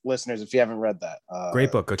book, listeners, if you haven't read that.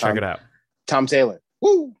 Great book. Go check it out. Tom Taylor.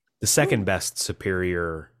 Woo! The second best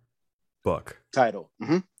Superior book. Title.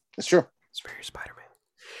 Mm-hmm. That's true. Superior Spider-Man.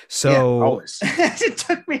 So always. it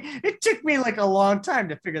took me like a long time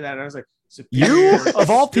to figure that out. I was like, Superior, you of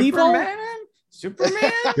all people,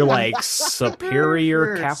 Superman. You're like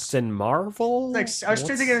Superior Captain Marvel. Like I was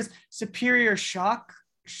trying to think of Superior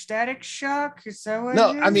Static Shock. Is that what?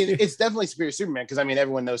 No, I mean it's definitely Superior Superman because I mean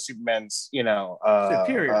everyone knows Superman's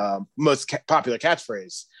superior most popular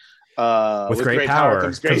catchphrase. With great power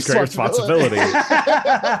comes great responsibility.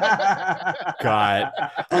 God,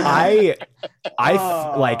 I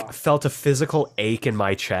like felt a physical ache in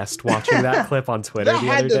my chest watching that clip on Twitter the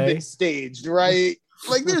other day. Been staged, right?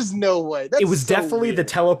 Like, there's no way. It was so definitely weird. The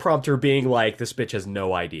teleprompter being like, "This bitch has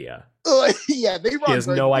no idea." Yeah, he has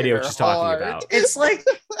no idea what she's talking about. It's like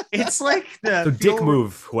the so dick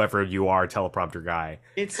move, whoever you are, teleprompter guy.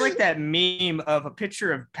 It's like that meme of a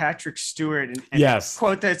picture of Patrick Stewart and yes, a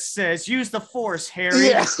quote that says, "Use the Force, Harry."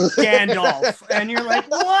 Gandalf, and you're like,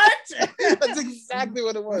 "What?" That's exactly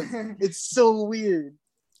what it was. It's so weird.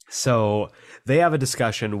 So they have a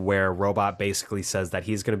discussion where Robot basically says that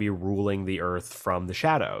he's going to be ruling the Earth from the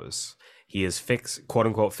shadows. He is quote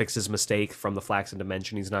unquote, fixed his mistake from the Flaxen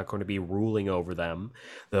Dimension. He's not going to be ruling over them.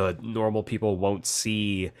 The normal people won't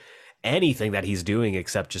see anything that he's doing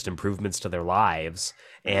except just improvements to their lives.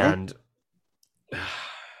 And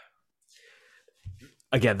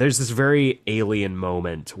again, there's this very alien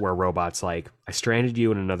moment where Robot's like, I stranded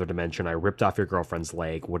you in another dimension. I ripped off your girlfriend's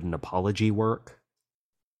leg. Would an apology work?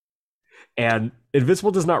 And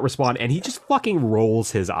Invincible does not respond, and he just fucking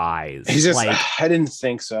rolls his eyes. He's just like, I didn't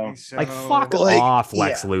think so. Like, fuck off,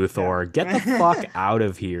 Lex Luthor. Yeah. Get the fuck out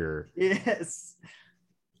of here. Yes.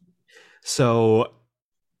 So,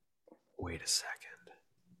 wait a second.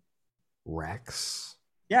 Rex?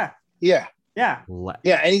 Yeah. Yeah. Yeah.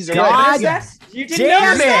 Yeah, and he's God you didn't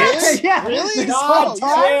damn it! Yeah. Really? God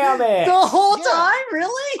damn it! The whole time?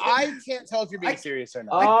 Really? I can't tell if you're being serious or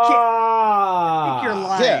not. I think you're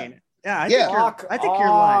lying. Yeah, I think you're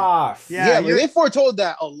lying. Yeah, they foretold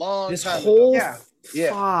that a long time ago.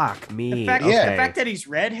 Fuck me. The fact that he's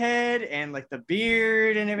redhead and like the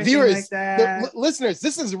beard and everything like that. Listeners,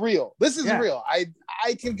 this is real. This is real. I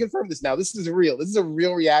can confirm this now. This is real. This is a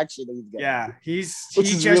real reaction that he's getting. Yeah, he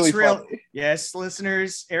just really real. Funny. Yes,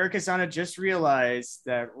 listeners, Eric Asana just realized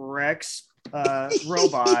that Rex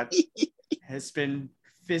Robot has been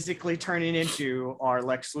physically turning into our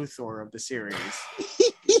Lex Luthor of the series.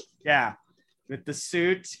 Yeah, with the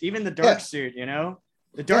suit, even the dark suit,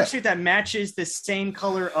 the dark suit that matches the same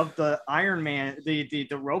color of the Iron Man, the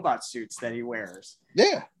robot suits that he wears.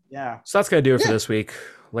 Yeah. So that's gonna do it for this week,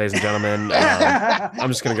 ladies and gentlemen. I'm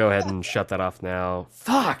just gonna go ahead and shut that off now.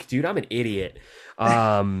 Fuck, dude, I'm an idiot.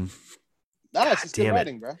 No, it's just good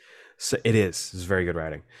writing, bro. So it is. It's very good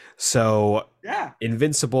writing. So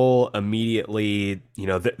Invincible immediately,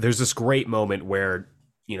 there's this great moment where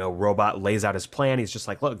Robot lays out his plan. He's just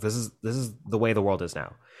like, look, this is the way the world is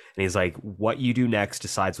now. And he's like, what you do next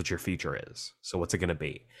decides what your future is. So what's it going to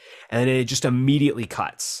be? And it just immediately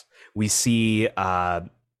cuts. We see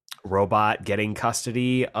Robot getting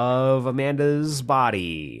custody of Amanda's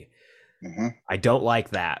body. Mm-hmm. I don't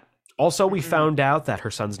like that. Also, we found out that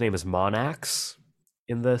her son's name is Monax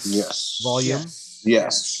in this volume.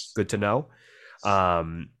 Yes. Good to know.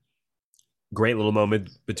 Great little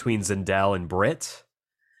moment between Zendel and Britt,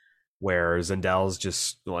 where Zendel's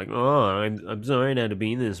just like, oh, I'm sorry not to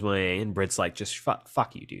be this way. And Britt's like, just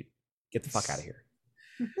fuck you, dude. Get the fuck out of here.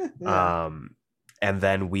 And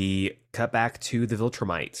then we cut back to the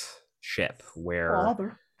Viltrumite ship where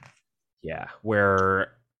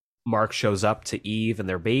Mark shows up to Eve and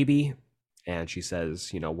their baby. And she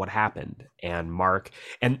says, what happened? And Mark,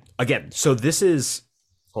 and again, so this is,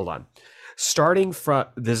 hold on. Starting from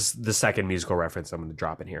this, the second musical reference I'm going to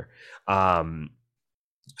drop in here.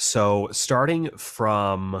 So starting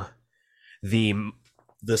from the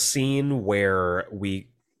scene where we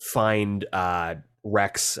find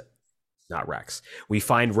we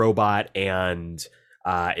find Robot and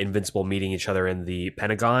Invincible meeting each other in the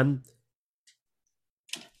Pentagon.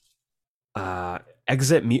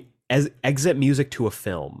 Exit music to a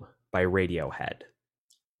film by Radiohead.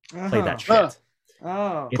 Play that shit.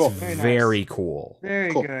 Oh, it's very cool.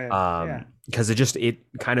 Very good. Because it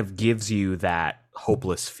kind of gives you that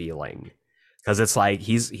hopeless feeling, because it's like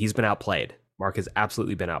he's been outplayed. Mark has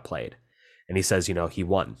absolutely been outplayed, and he says, he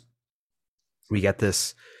won. We get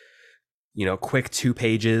this, quick 2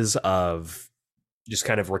 pages of just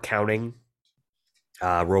kind of recounting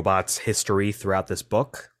Robot's history throughout this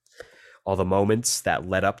book, all the moments that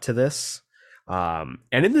led up to this. And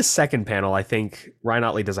in this second panel, I think Ryan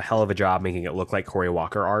Otley does a hell of a job making it look like Cory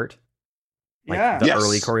Walker art. Like the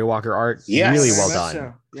early Cory Walker art. Yes. Really well done.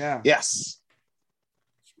 So. Yeah. Yes.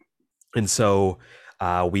 And so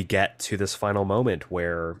we get to this final moment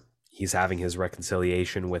where he's having his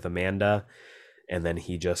reconciliation with Amanda, and then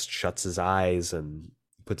he just shuts his eyes and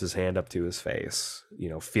puts his hand up to his face,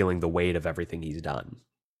 feeling the weight of everything he's done.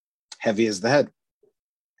 Heavy as the head.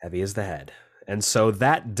 Heavy as the head. And so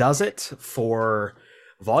that does it for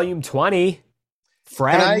volume 20.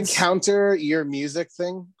 Friends. Can I counter your music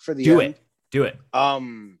thing for the end? Do it.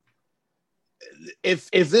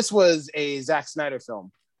 If this was a Zack Snyder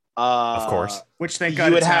film, of course, which thank God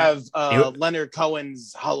you would have Leonard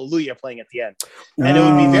Cohen's Hallelujah playing at the end, and it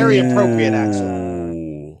would be very appropriate.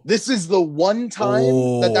 Actually, this is the one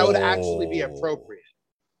time that would actually be appropriate.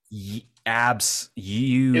 If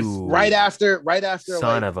right after son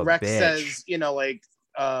like, of a Rex bitch. says,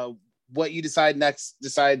 what you decide next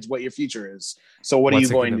decides what your future is. So what are you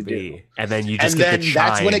going to do? And then you just get the chimes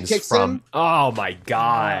that's when it kicks in. Oh my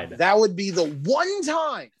God. That would be the one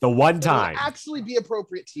time. The one time. It would actually be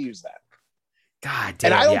appropriate to use that. God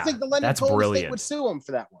damn. And I don't think the Leonard Cohen brilliant. State would sue him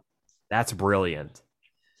for that one. That's brilliant.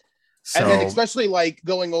 So, and then especially like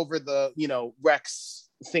going over the, Rex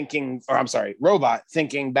thinking, or I'm sorry, Robot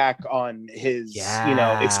thinking back on his,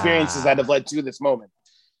 experiences that have led to this moment.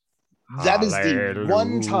 That is the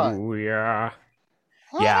one time. Yeah,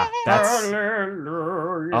 that's.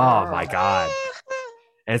 Oh my God.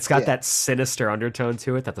 And it's got that sinister undertone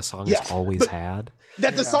to it that the song has always had.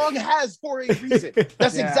 That the song has for a reason.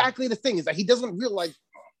 That's exactly the thing, is that he doesn't realize.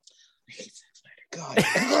 God.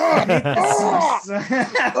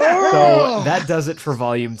 So that does it for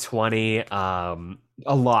volume 20. A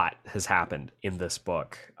lot has happened in this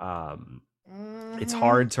book. It's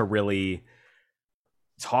hard to really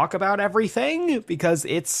talk about everything because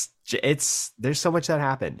it's there's so much that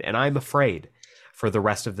happened, and I'm afraid for the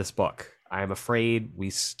rest of this book. I'm afraid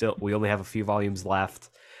we only have a few volumes left.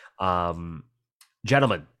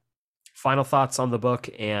 Gentlemen, final thoughts on the book,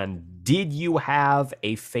 and did you have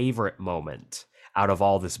a favorite moment out of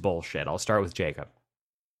all this bullshit? I'll start with Jacob.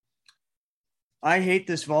 I hate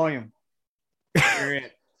this volume.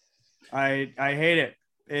 Period. I hate it.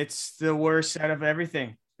 It's the worst out of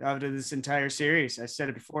everything, out of this entire series. I said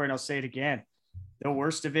it before and I'll say it again. The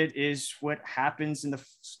worst of it is what happens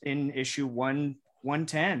in issue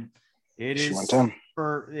 110. It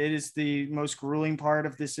is the most grueling part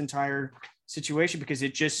of this entire situation, because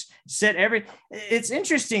it just set it's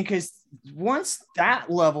interesting because once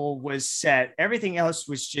that level was set, everything else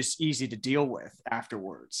was just easy to deal with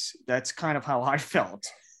afterwards. That's kind of how I felt,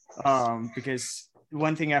 because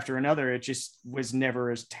one thing after another, it just was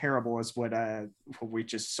never as terrible as what I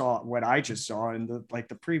just saw in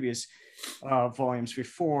the previous volumes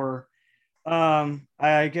before.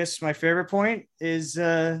 I guess my favorite point is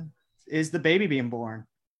the baby being born.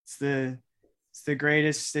 It's the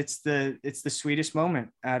greatest. It's the sweetest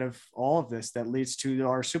moment out of all of this that leads to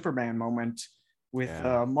our Superman moment with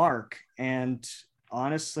Mark. And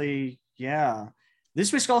honestly,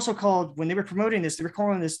 this was also called, when they were promoting this, they were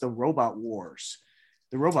calling this the Robot Wars.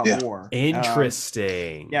 The Robot War.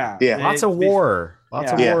 Interesting. Lots of war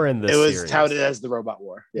in this. It was series. touted as the Robot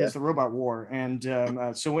War. It's the Robot War, and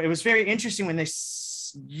so it was very interesting when they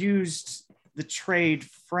used the trade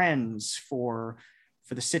Friends for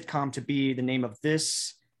the sitcom to be the name of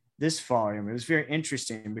this volume. It was very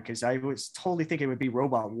interesting because I was totally thinking it would be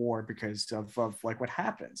Robot War because of like what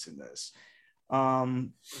happens in this. All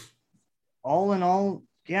in all,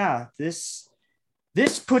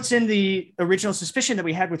 this puts in the original suspicion that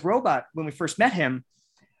we had with Robot when we first met him.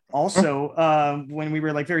 Also, when we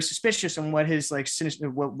were like very suspicious on what his like sinister,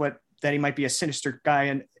 what that he might be a sinister guy,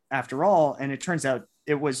 and after all, and it turns out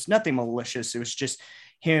it was nothing malicious. It was just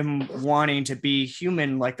him wanting to be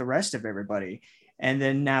human like the rest of everybody. And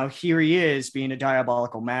then now here he is being a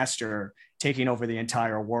diabolical master, taking over the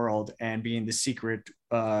entire world and being the secret,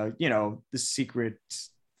 the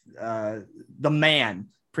man.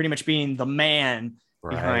 Pretty much being the man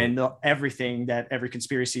behind everything that every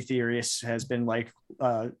conspiracy theorist has been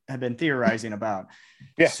have been theorizing about.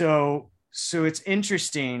 So it's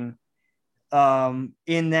interesting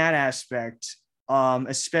in that aspect,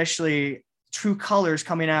 especially True Colors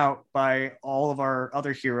coming out by all of our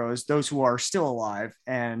other heroes, those who are still alive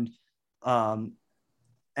and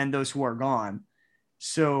those who are gone.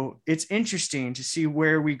 So it's interesting to see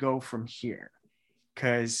where we go from here.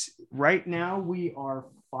 Because right now we are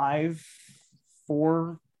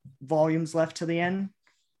 4 volumes left to the end,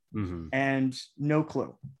 and no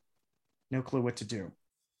clue what to do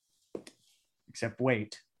except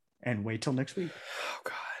wait till next week. Oh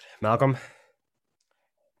God, Malcolm.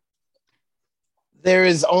 There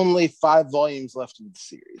is only 5 volumes left in the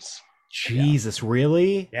series. Jesus,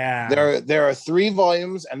 really? Yeah. There are 3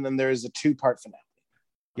 volumes, and then there's a 2-part finale.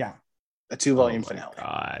 Yeah. A 2-volume finale.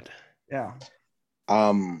 God. Yeah.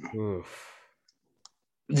 Oof.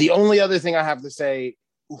 The only other thing I have to say,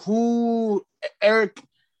 Eric,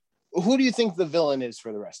 who do you think the villain is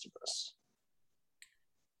for the rest of this?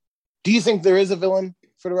 Do you think there is a villain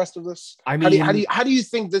for the rest of this? I mean, how do you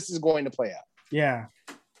think this is going to play out? Yeah.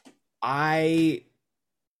 I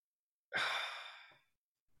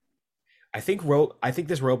think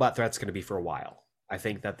this robot threat's going to be for a while. I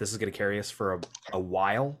think that this is going to carry us for a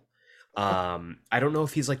while. I don't know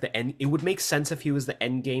if he's like the end. It would make sense if he was the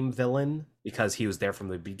end game villain because he was there from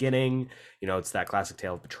the beginning. You know, it's that classic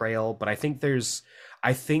tale of betrayal. But I think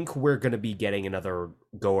we're going to be getting another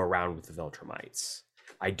go around with the Viltrumites.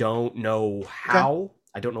 I don't know how. Okay.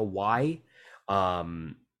 I don't know why.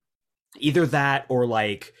 Either that or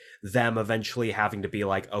like them eventually having to be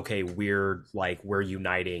like, okay, we're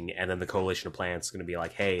uniting, and then the coalition of planets is going to be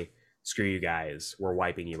like, hey, screw you guys, we're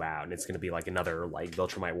wiping you out, and it's going to be like another like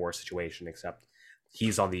Viltrumite war situation, except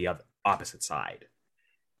he's on the opposite side.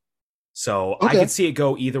 So okay. I could see it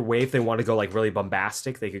go either way. If they want to go like really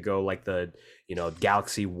bombastic, they could go like the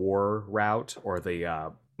Galaxy War route, or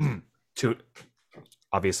the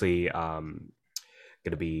obviously going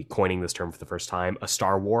to be coining this term for the first time, a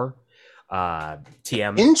Star War.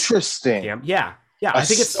 TM. Interesting. TM. Yeah. I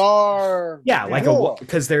think it's star. Yeah, like war.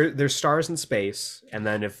 Because there's stars in space, and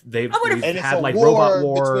then if they've had like robot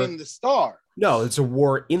war between the stars. No, it's a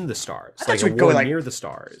war in the stars. Like a war near the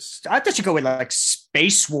stars. I thought you go with like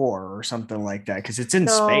space war or something like that because it's in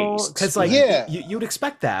space. Because like you'd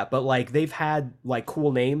expect that, but like they've had like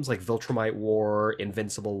cool names like Viltrumite War,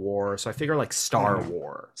 Invincible War. So I figure like Star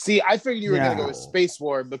War. See, I figured you were going to go with Space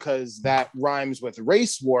War because that rhymes with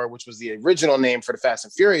Race War, which was the original name for the Fast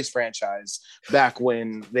and Furious franchise back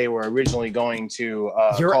when they were originally going to.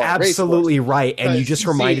 You're absolutely right, and you just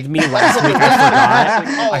reminded me last week.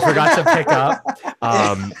 I forgot to pick up.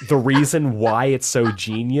 The reason why it's so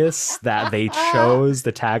genius that they chose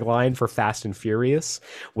the tagline for Fast and Furious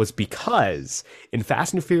was because in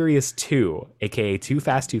Fast and Furious 2, aka Too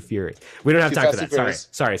Fast, Too Furious, we don't have time for that.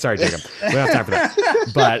 Sorry, Jacob. We don't have time for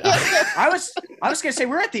that. But I was gonna say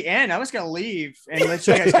we're at the end. I was gonna leave and let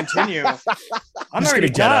you guys continue. I'm already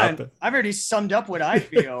done. I've already summed up what I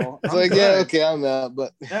feel. It's like, yeah, okay, I'm out,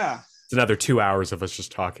 but yeah. It's another 2 hours of us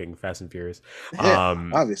just talking Fast and Furious.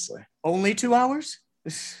 Obviously. Only 2 hours?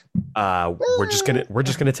 We're just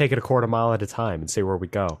gonna take it a quarter mile at a time and see where we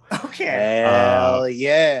go. Okay. Hell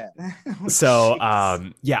yeah. So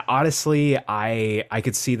yeah, honestly, I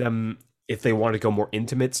could see them if they want to go more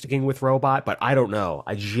intimate sticking with robot, but I don't know.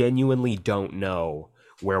 I genuinely don't know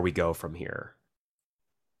where we go from here.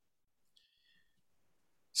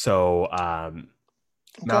 So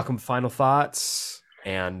Malcolm, final thoughts.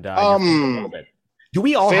 And do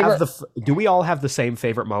we all have the same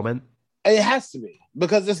favorite moment? It has to be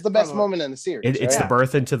because it's the best moment in the series. It's the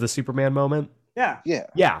birth into the Superman moment. Yeah.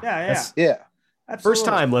 Absolutely. First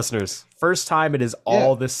time, listeners. First time it is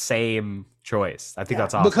all the same choice. I think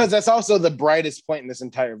that's awesome. Because that's also the brightest point in this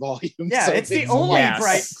entire volume. Yeah, so it's the only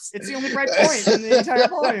bright point in the entire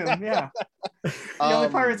volume. Yeah. The only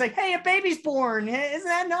part where it's like, hey, a baby's born. Hey, isn't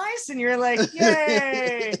that nice? And you're like,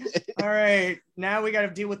 yay. All right. Now we got to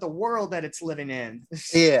deal with the world that it's living in.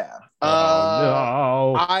 Yeah.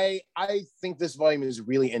 No. I think this volume is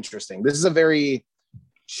really interesting. This is a very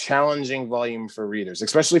challenging volume for readers,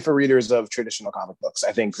 especially for readers of traditional comic books.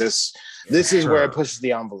 I think this is where it pushes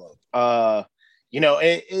the envelope.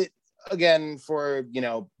 It again, for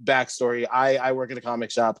backstory, I work at a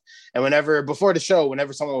comic shop, and before the show,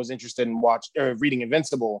 whenever someone was interested in reading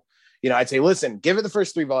Invincible, I'd say, listen, give it the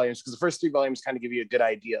first 3 volumes, because the first 3 volumes kind of give you a good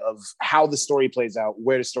idea of how the story plays out,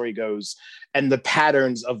 where the story goes, and the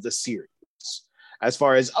patterns of the series. As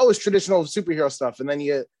far as, it's traditional superhero stuff, and then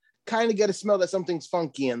you kind of get a smell that something's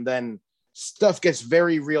funky, and then stuff gets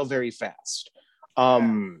very real very fast.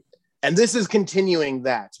 And this is continuing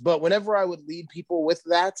that. But whenever I would lead people with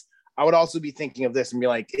that, I would also be thinking of this and be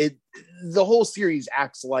like, the whole series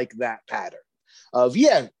acts like that pattern of,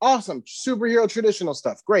 awesome, superhero traditional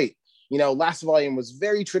stuff, great. Last volume was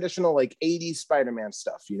very traditional, like 80s Spider-Man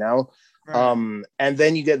stuff, Right. And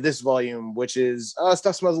then you get this volume, which is,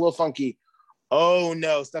 stuff smells a little funky. Oh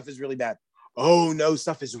no, stuff is really bad. Oh no,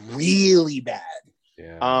 stuff is really bad.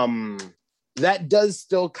 Yeah. That does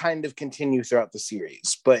still kind of continue throughout the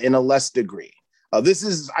series, but in a less degree. This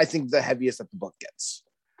is, I think, the heaviest that the book gets.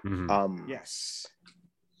 Mm-hmm. Yes.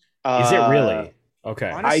 Is it really?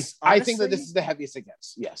 Okay. Honestly, I think that this is the heaviest it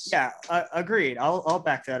gets. Yes. Yeah, agreed. I'll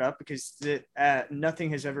back that up because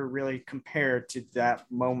nothing has ever really compared to that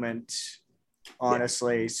moment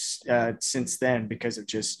honestly, since then, because of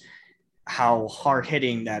just how hard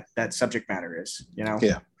hitting that subject matter is, you know?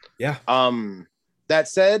 Yeah. That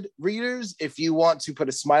said, readers, if you want to put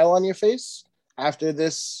a smile on your face after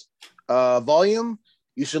this volume,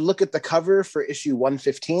 you should look at the cover for issue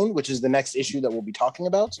 115, which is the next issue that we'll be talking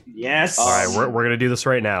about. Yes. All right, we're going to do this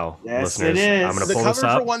right now. Yes, listeners. it is. I'm going to The pull this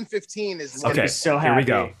cover up. for 115 is Okay, so here we happy.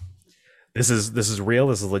 go. This is real.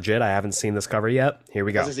 This is legit. I haven't seen this cover yet. Here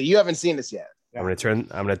we go. You haven't seen this yet. I'm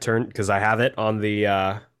gonna turn because I have it on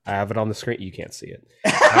the screen. You can't see it.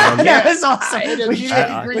 Yeah, that's awesome.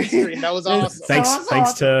 Green screen. That was awesome.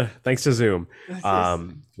 Thanks to Zoom.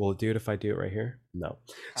 Will it do it if I do it right here? No.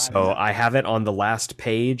 So I have it on the last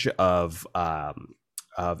page of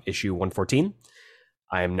issue 114.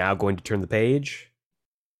 I am now going to turn the page.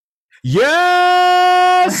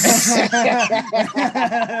 Yes!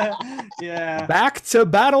 Yeah. Back to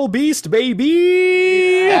Battle Beast,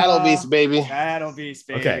 baby! Battle Beast, baby. Battle Beast,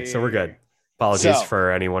 baby. Okay, so we're good. Apologies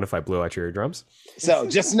for anyone if I blew out your eardrums. So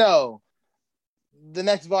just know the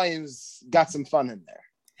next volume's got some fun in there.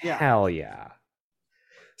 Yeah. Hell yeah.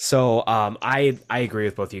 So I agree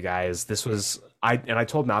with both you guys. This was I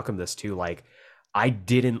told Malcolm this too, like I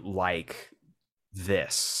didn't like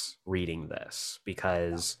reading this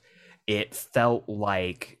because it felt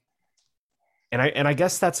like and I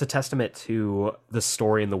guess that's a testament to the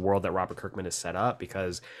story and the world that Robert Kirkman has set up,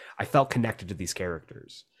 because I felt connected to these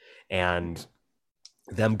characters, and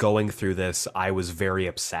them going through this, I was very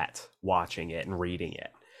upset watching it and reading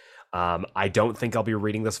it. I don't think I'll be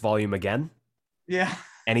reading this volume again. Yeah.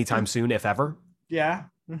 Anytime soon, if ever. Yeah.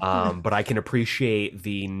 But I can appreciate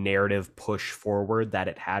the narrative push forward that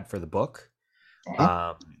it had for the book.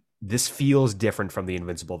 This feels different from the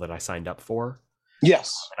Invincible that I signed up for.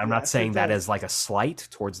 Yes. And I'm not saying that as like a slight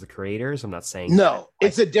towards the creators. I'm not saying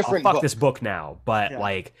it's a different fuck book. this book now, but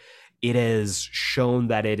like it has shown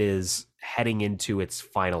that it is heading into its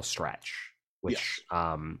final stretch, which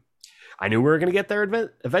I knew we were going to get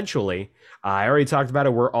there eventually. I already talked about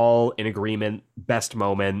it. We're all in agreement. Best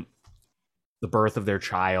moment, the birth of their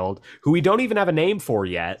child, who we don't even have a name for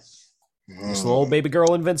yet. This little baby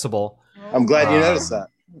girl Invincible. I'm glad you noticed that.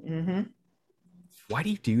 Mm-hmm. Why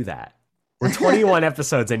do you do that? We're 21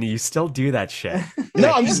 episodes and you still do that shit.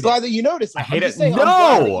 No, I'm just glad that you noticed. I hate it. Saying,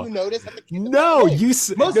 No, you noticed that you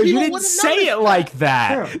didn't say it like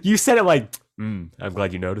that. True. You said it like, I'm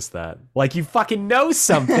glad you noticed that. Like you fucking know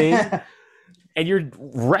something and you're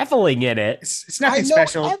reveling in it. It's nothing I know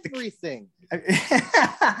special. Everything. I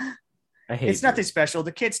hate It's nothing special.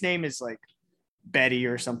 The kid's name is like Betty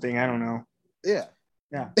or something. I don't know. Yeah.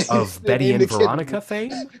 Yeah. Of Betty and Veronica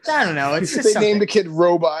fame? I don't know. It's just they something. named the kid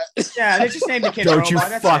Robot. Yeah, they just named the kid Don't Robot. you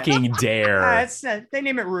That's fucking it. dare. They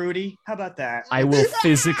name it Rudy. How about that? I will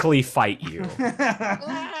physically fight you.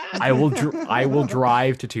 I will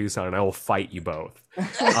drive to Tucson and I will fight you both.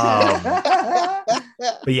 But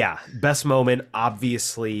yeah, best moment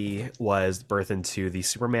obviously was birth into the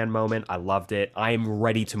Superman moment. I loved it. I am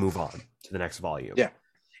ready to move on to the next volume. Yeah.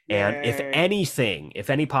 And if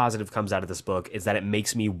any positive comes out of this book, is that it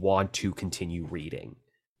makes me want to continue reading.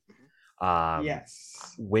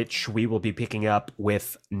 Yes. Which we will be picking up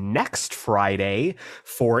with next Friday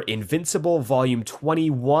for Invincible Volume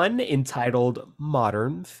 21, entitled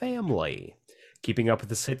Modern Family. Keeping up with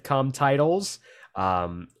the sitcom titles.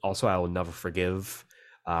 Also, I will never forgive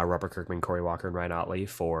Robert Kirkman, Cory Walker, and Ryan Ottley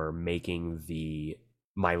for making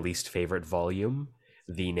my least favorite volume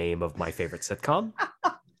the name of my favorite sitcom.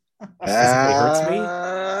 Hurts me.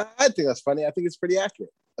 I think that's funny. I think it's pretty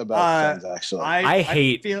accurate about Friends, actually. I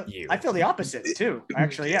hate you. you. I feel the opposite too.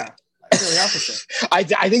 Actually, yeah. I feel the opposite. I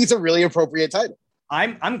think it's a really appropriate title.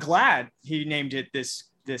 I'm glad he named it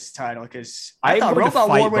this title because I'm thought going to Robot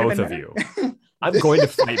War fight would have both been of better. you. I'm going to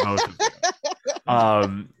fight both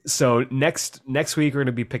of you. So next week we're going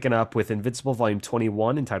to be picking up with Invincible Volume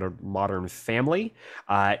 21, entitled Modern Family.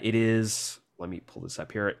 It is, let me pull this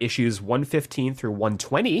up here, issues 115 through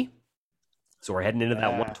 120. So we're heading into that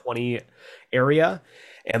 120 area.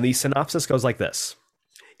 And the synopsis goes like this.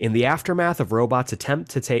 In the aftermath of robots'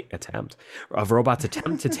 attempt to take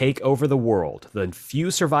over the world, the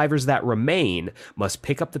few survivors that remain must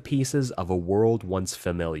pick up the pieces of a world once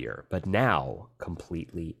familiar, but now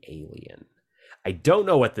completely alien. I don't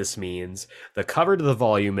know what this means. The cover to the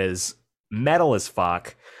volume is metal as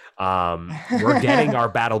fuck. We're getting our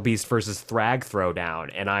Battle Beast versus Thrag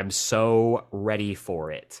throwdown, and I'm so ready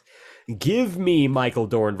for it. Give me Michael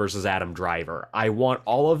Dorn versus Adam Driver. I want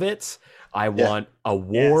all of it. I want a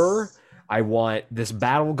war. Yes. I want this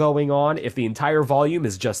battle going on. If the entire volume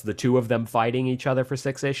is just the two of them fighting each other for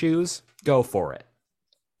 6 issues, go for it.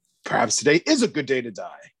 perhaps today is a good day to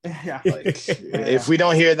die. Yeah. Like, if we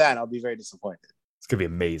don't hear that, I'll be very disappointed. It's gonna be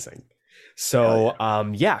amazing. So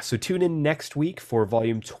so tune in next week for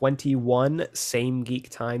volume 21, same geek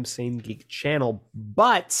time, same geek channel.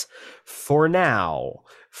 But for now,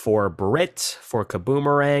 for Brit, for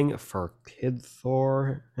Kaboomerang, for Kid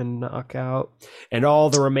Thor and Knockout, and all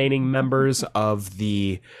the remaining members of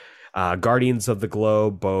the Guardians of the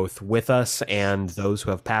Globe, both with us and those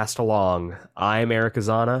who have passed along, I'm Eric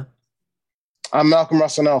Azana. I'm Malcolm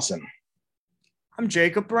Russell Nelson. I'm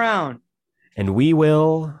Jacob Brown. And we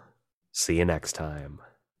will see you next time.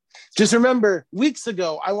 Just remember, weeks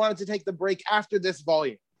ago, I wanted to take the break after this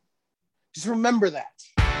volume. Just remember that.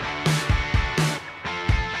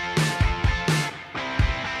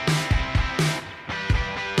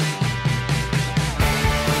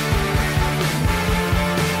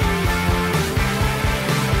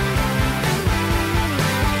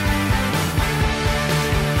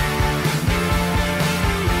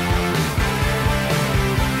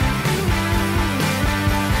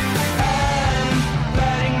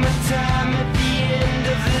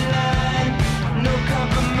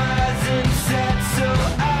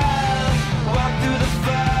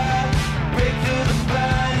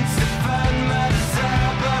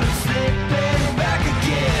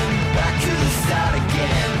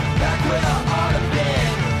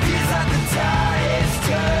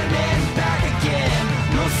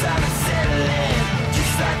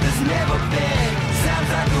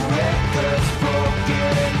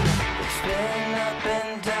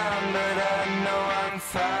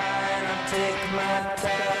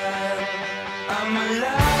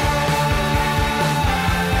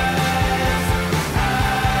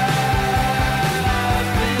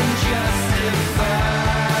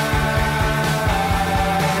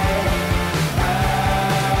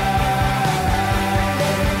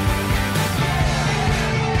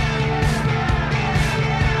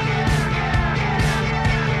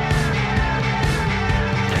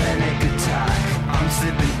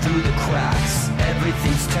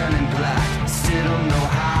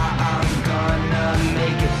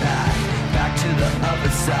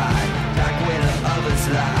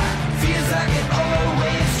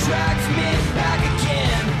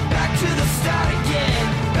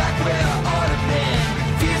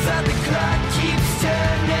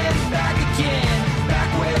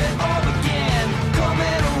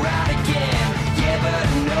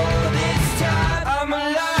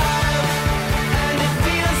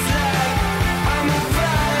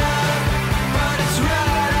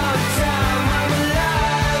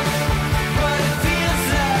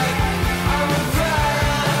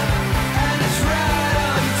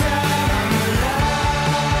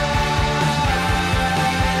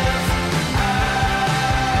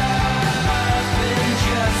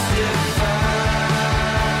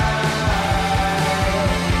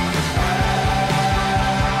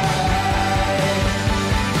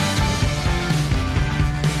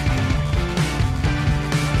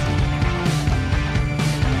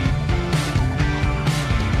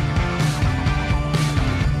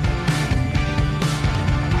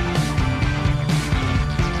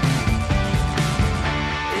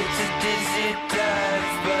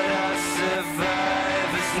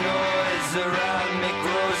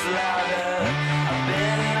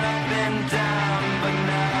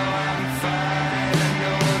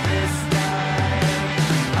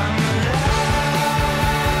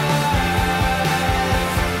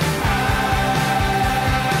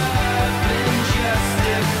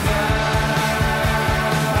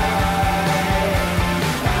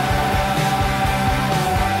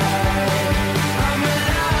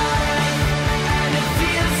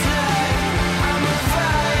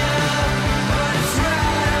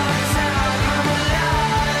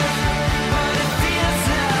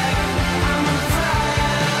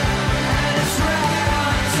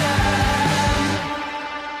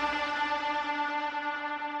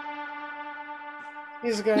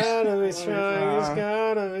 He's gotta be strong. He's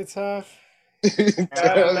gotta be tough.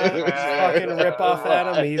 Fucking rip off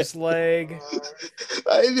Adam Eve's leg.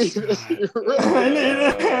 I need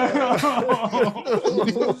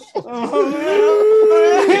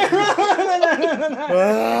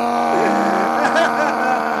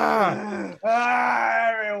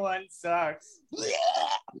Everyone sucks.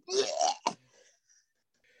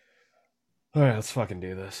 All right, let's fucking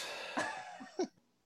do this.